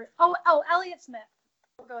for Elliott Smith.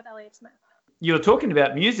 We'll go with Elliott Smith. You're talking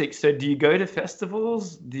about music, so do you go to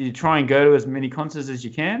festivals? Do you try and go to as many concerts as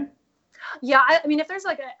you can? Yeah, I mean, if there's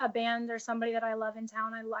like a band or somebody that I love in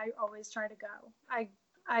town, I always try to go.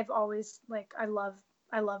 I've always like I love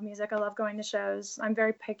music. I love going to shows. I'm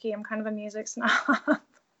very picky. I'm kind of a music snob.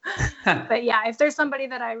 But yeah, if there's somebody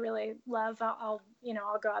that I really love, I'll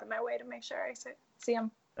go out of my way to make sure I see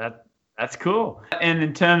them. That's cool. And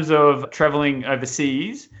in terms of traveling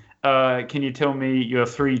overseas, can you tell me your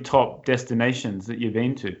 3 top destinations that you've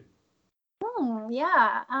been to?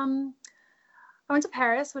 Yeah. I went to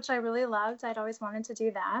Paris, which I really loved. I'd always wanted to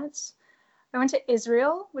do that. I went to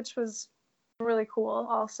Israel, which was really cool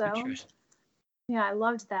also. Yeah, I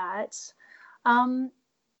loved that. And,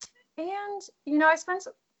 I spent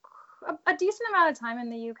a decent amount of time in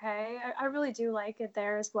the UK. I really do like it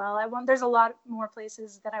there as well. There's a lot more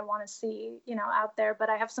places that I want to see, out there, but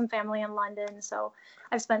I have some family in London, so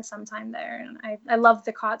I've spent some time there. And I love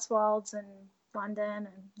the Cotswolds and London,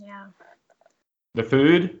 and yeah. The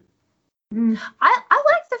food? I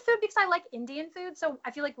like the food because I like Indian food, so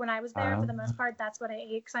I feel like when I was there, for the most part, that's what I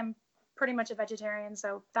ate, because I'm pretty much a vegetarian,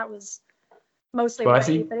 so that was mostly what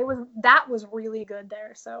I ate, but that was really good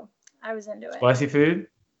there, so I was into it. Spicy food?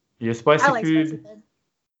 Yeah, spicy I like food. Spicy food.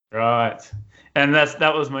 Right. And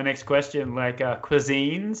that was my next question, like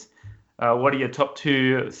cuisines. What are your top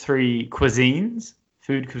 2, 3 cuisines,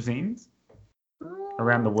 food cuisines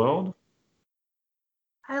around the world?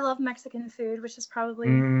 I love Mexican food, which is probably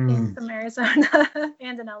from Arizona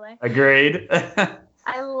and in LA. Agreed.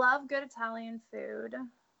 I love good Italian food,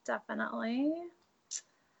 definitely.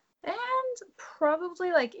 And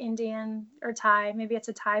probably like Indian or Thai. Maybe it's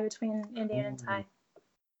a tie between Indian and Thai.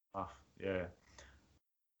 Oh, yeah.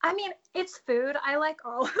 I mean, it's food. I like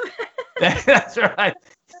all of it. That's right.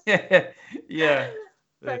 Yeah.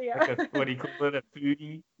 But yeah. Like what do you call it? A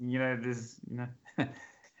foodie?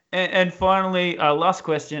 And finally, last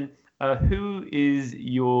question. Who is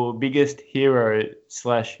your biggest hero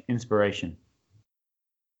 / inspiration?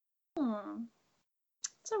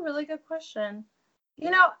 It's a really good question.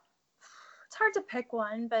 It's hard to pick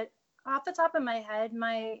one, but off the top of my head,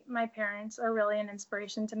 my parents are really an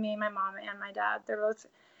inspiration to me, my mom and my dad. They're both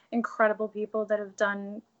incredible people that have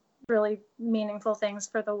done really meaningful things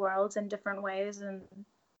for the world in different ways, and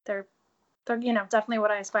they're definitely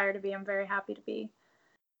what I aspire to be. I'm very happy to be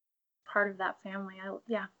part of that family.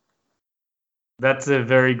 Yeah. That's a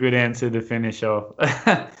very good answer to finish off.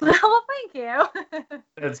 Well, thank you.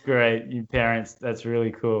 That's great. Your parents, that's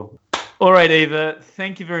really cool. All right, Eva,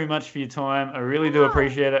 thank you very much for your time. I really do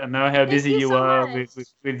appreciate it. I know how busy you are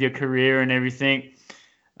with your career and everything.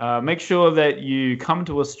 Make sure that you come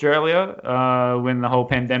to Australia when the whole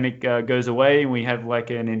pandemic goes away and we have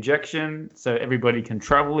like an injection so everybody can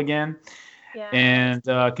travel again. Yeah. And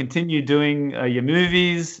continue doing your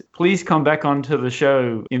movies. Please come back onto the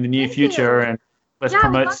show in the near future and let's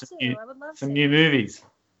promote some new movies.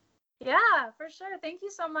 Yeah, for sure. Thank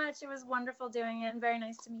you so much. It was wonderful doing it and very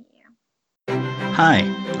nice to meet you. Hi,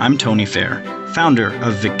 I'm Tony Fair, founder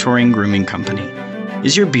of Victorian Grooming Company.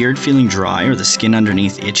 Is your beard feeling dry or the skin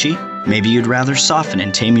underneath itchy? Maybe you'd rather soften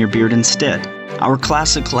and tame your beard instead. Our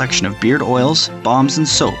classic collection of beard oils, balms, and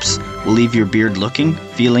soaps will leave your beard looking,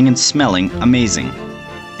 feeling, and smelling amazing.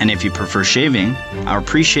 And if you prefer shaving, our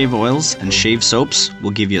pre-shave oils and shave soaps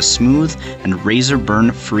will give you a smooth and razor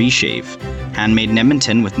burn-free shave. Handmade in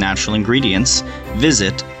Edmonton with natural ingredients.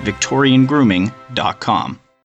 Visit VictorianGrooming.com.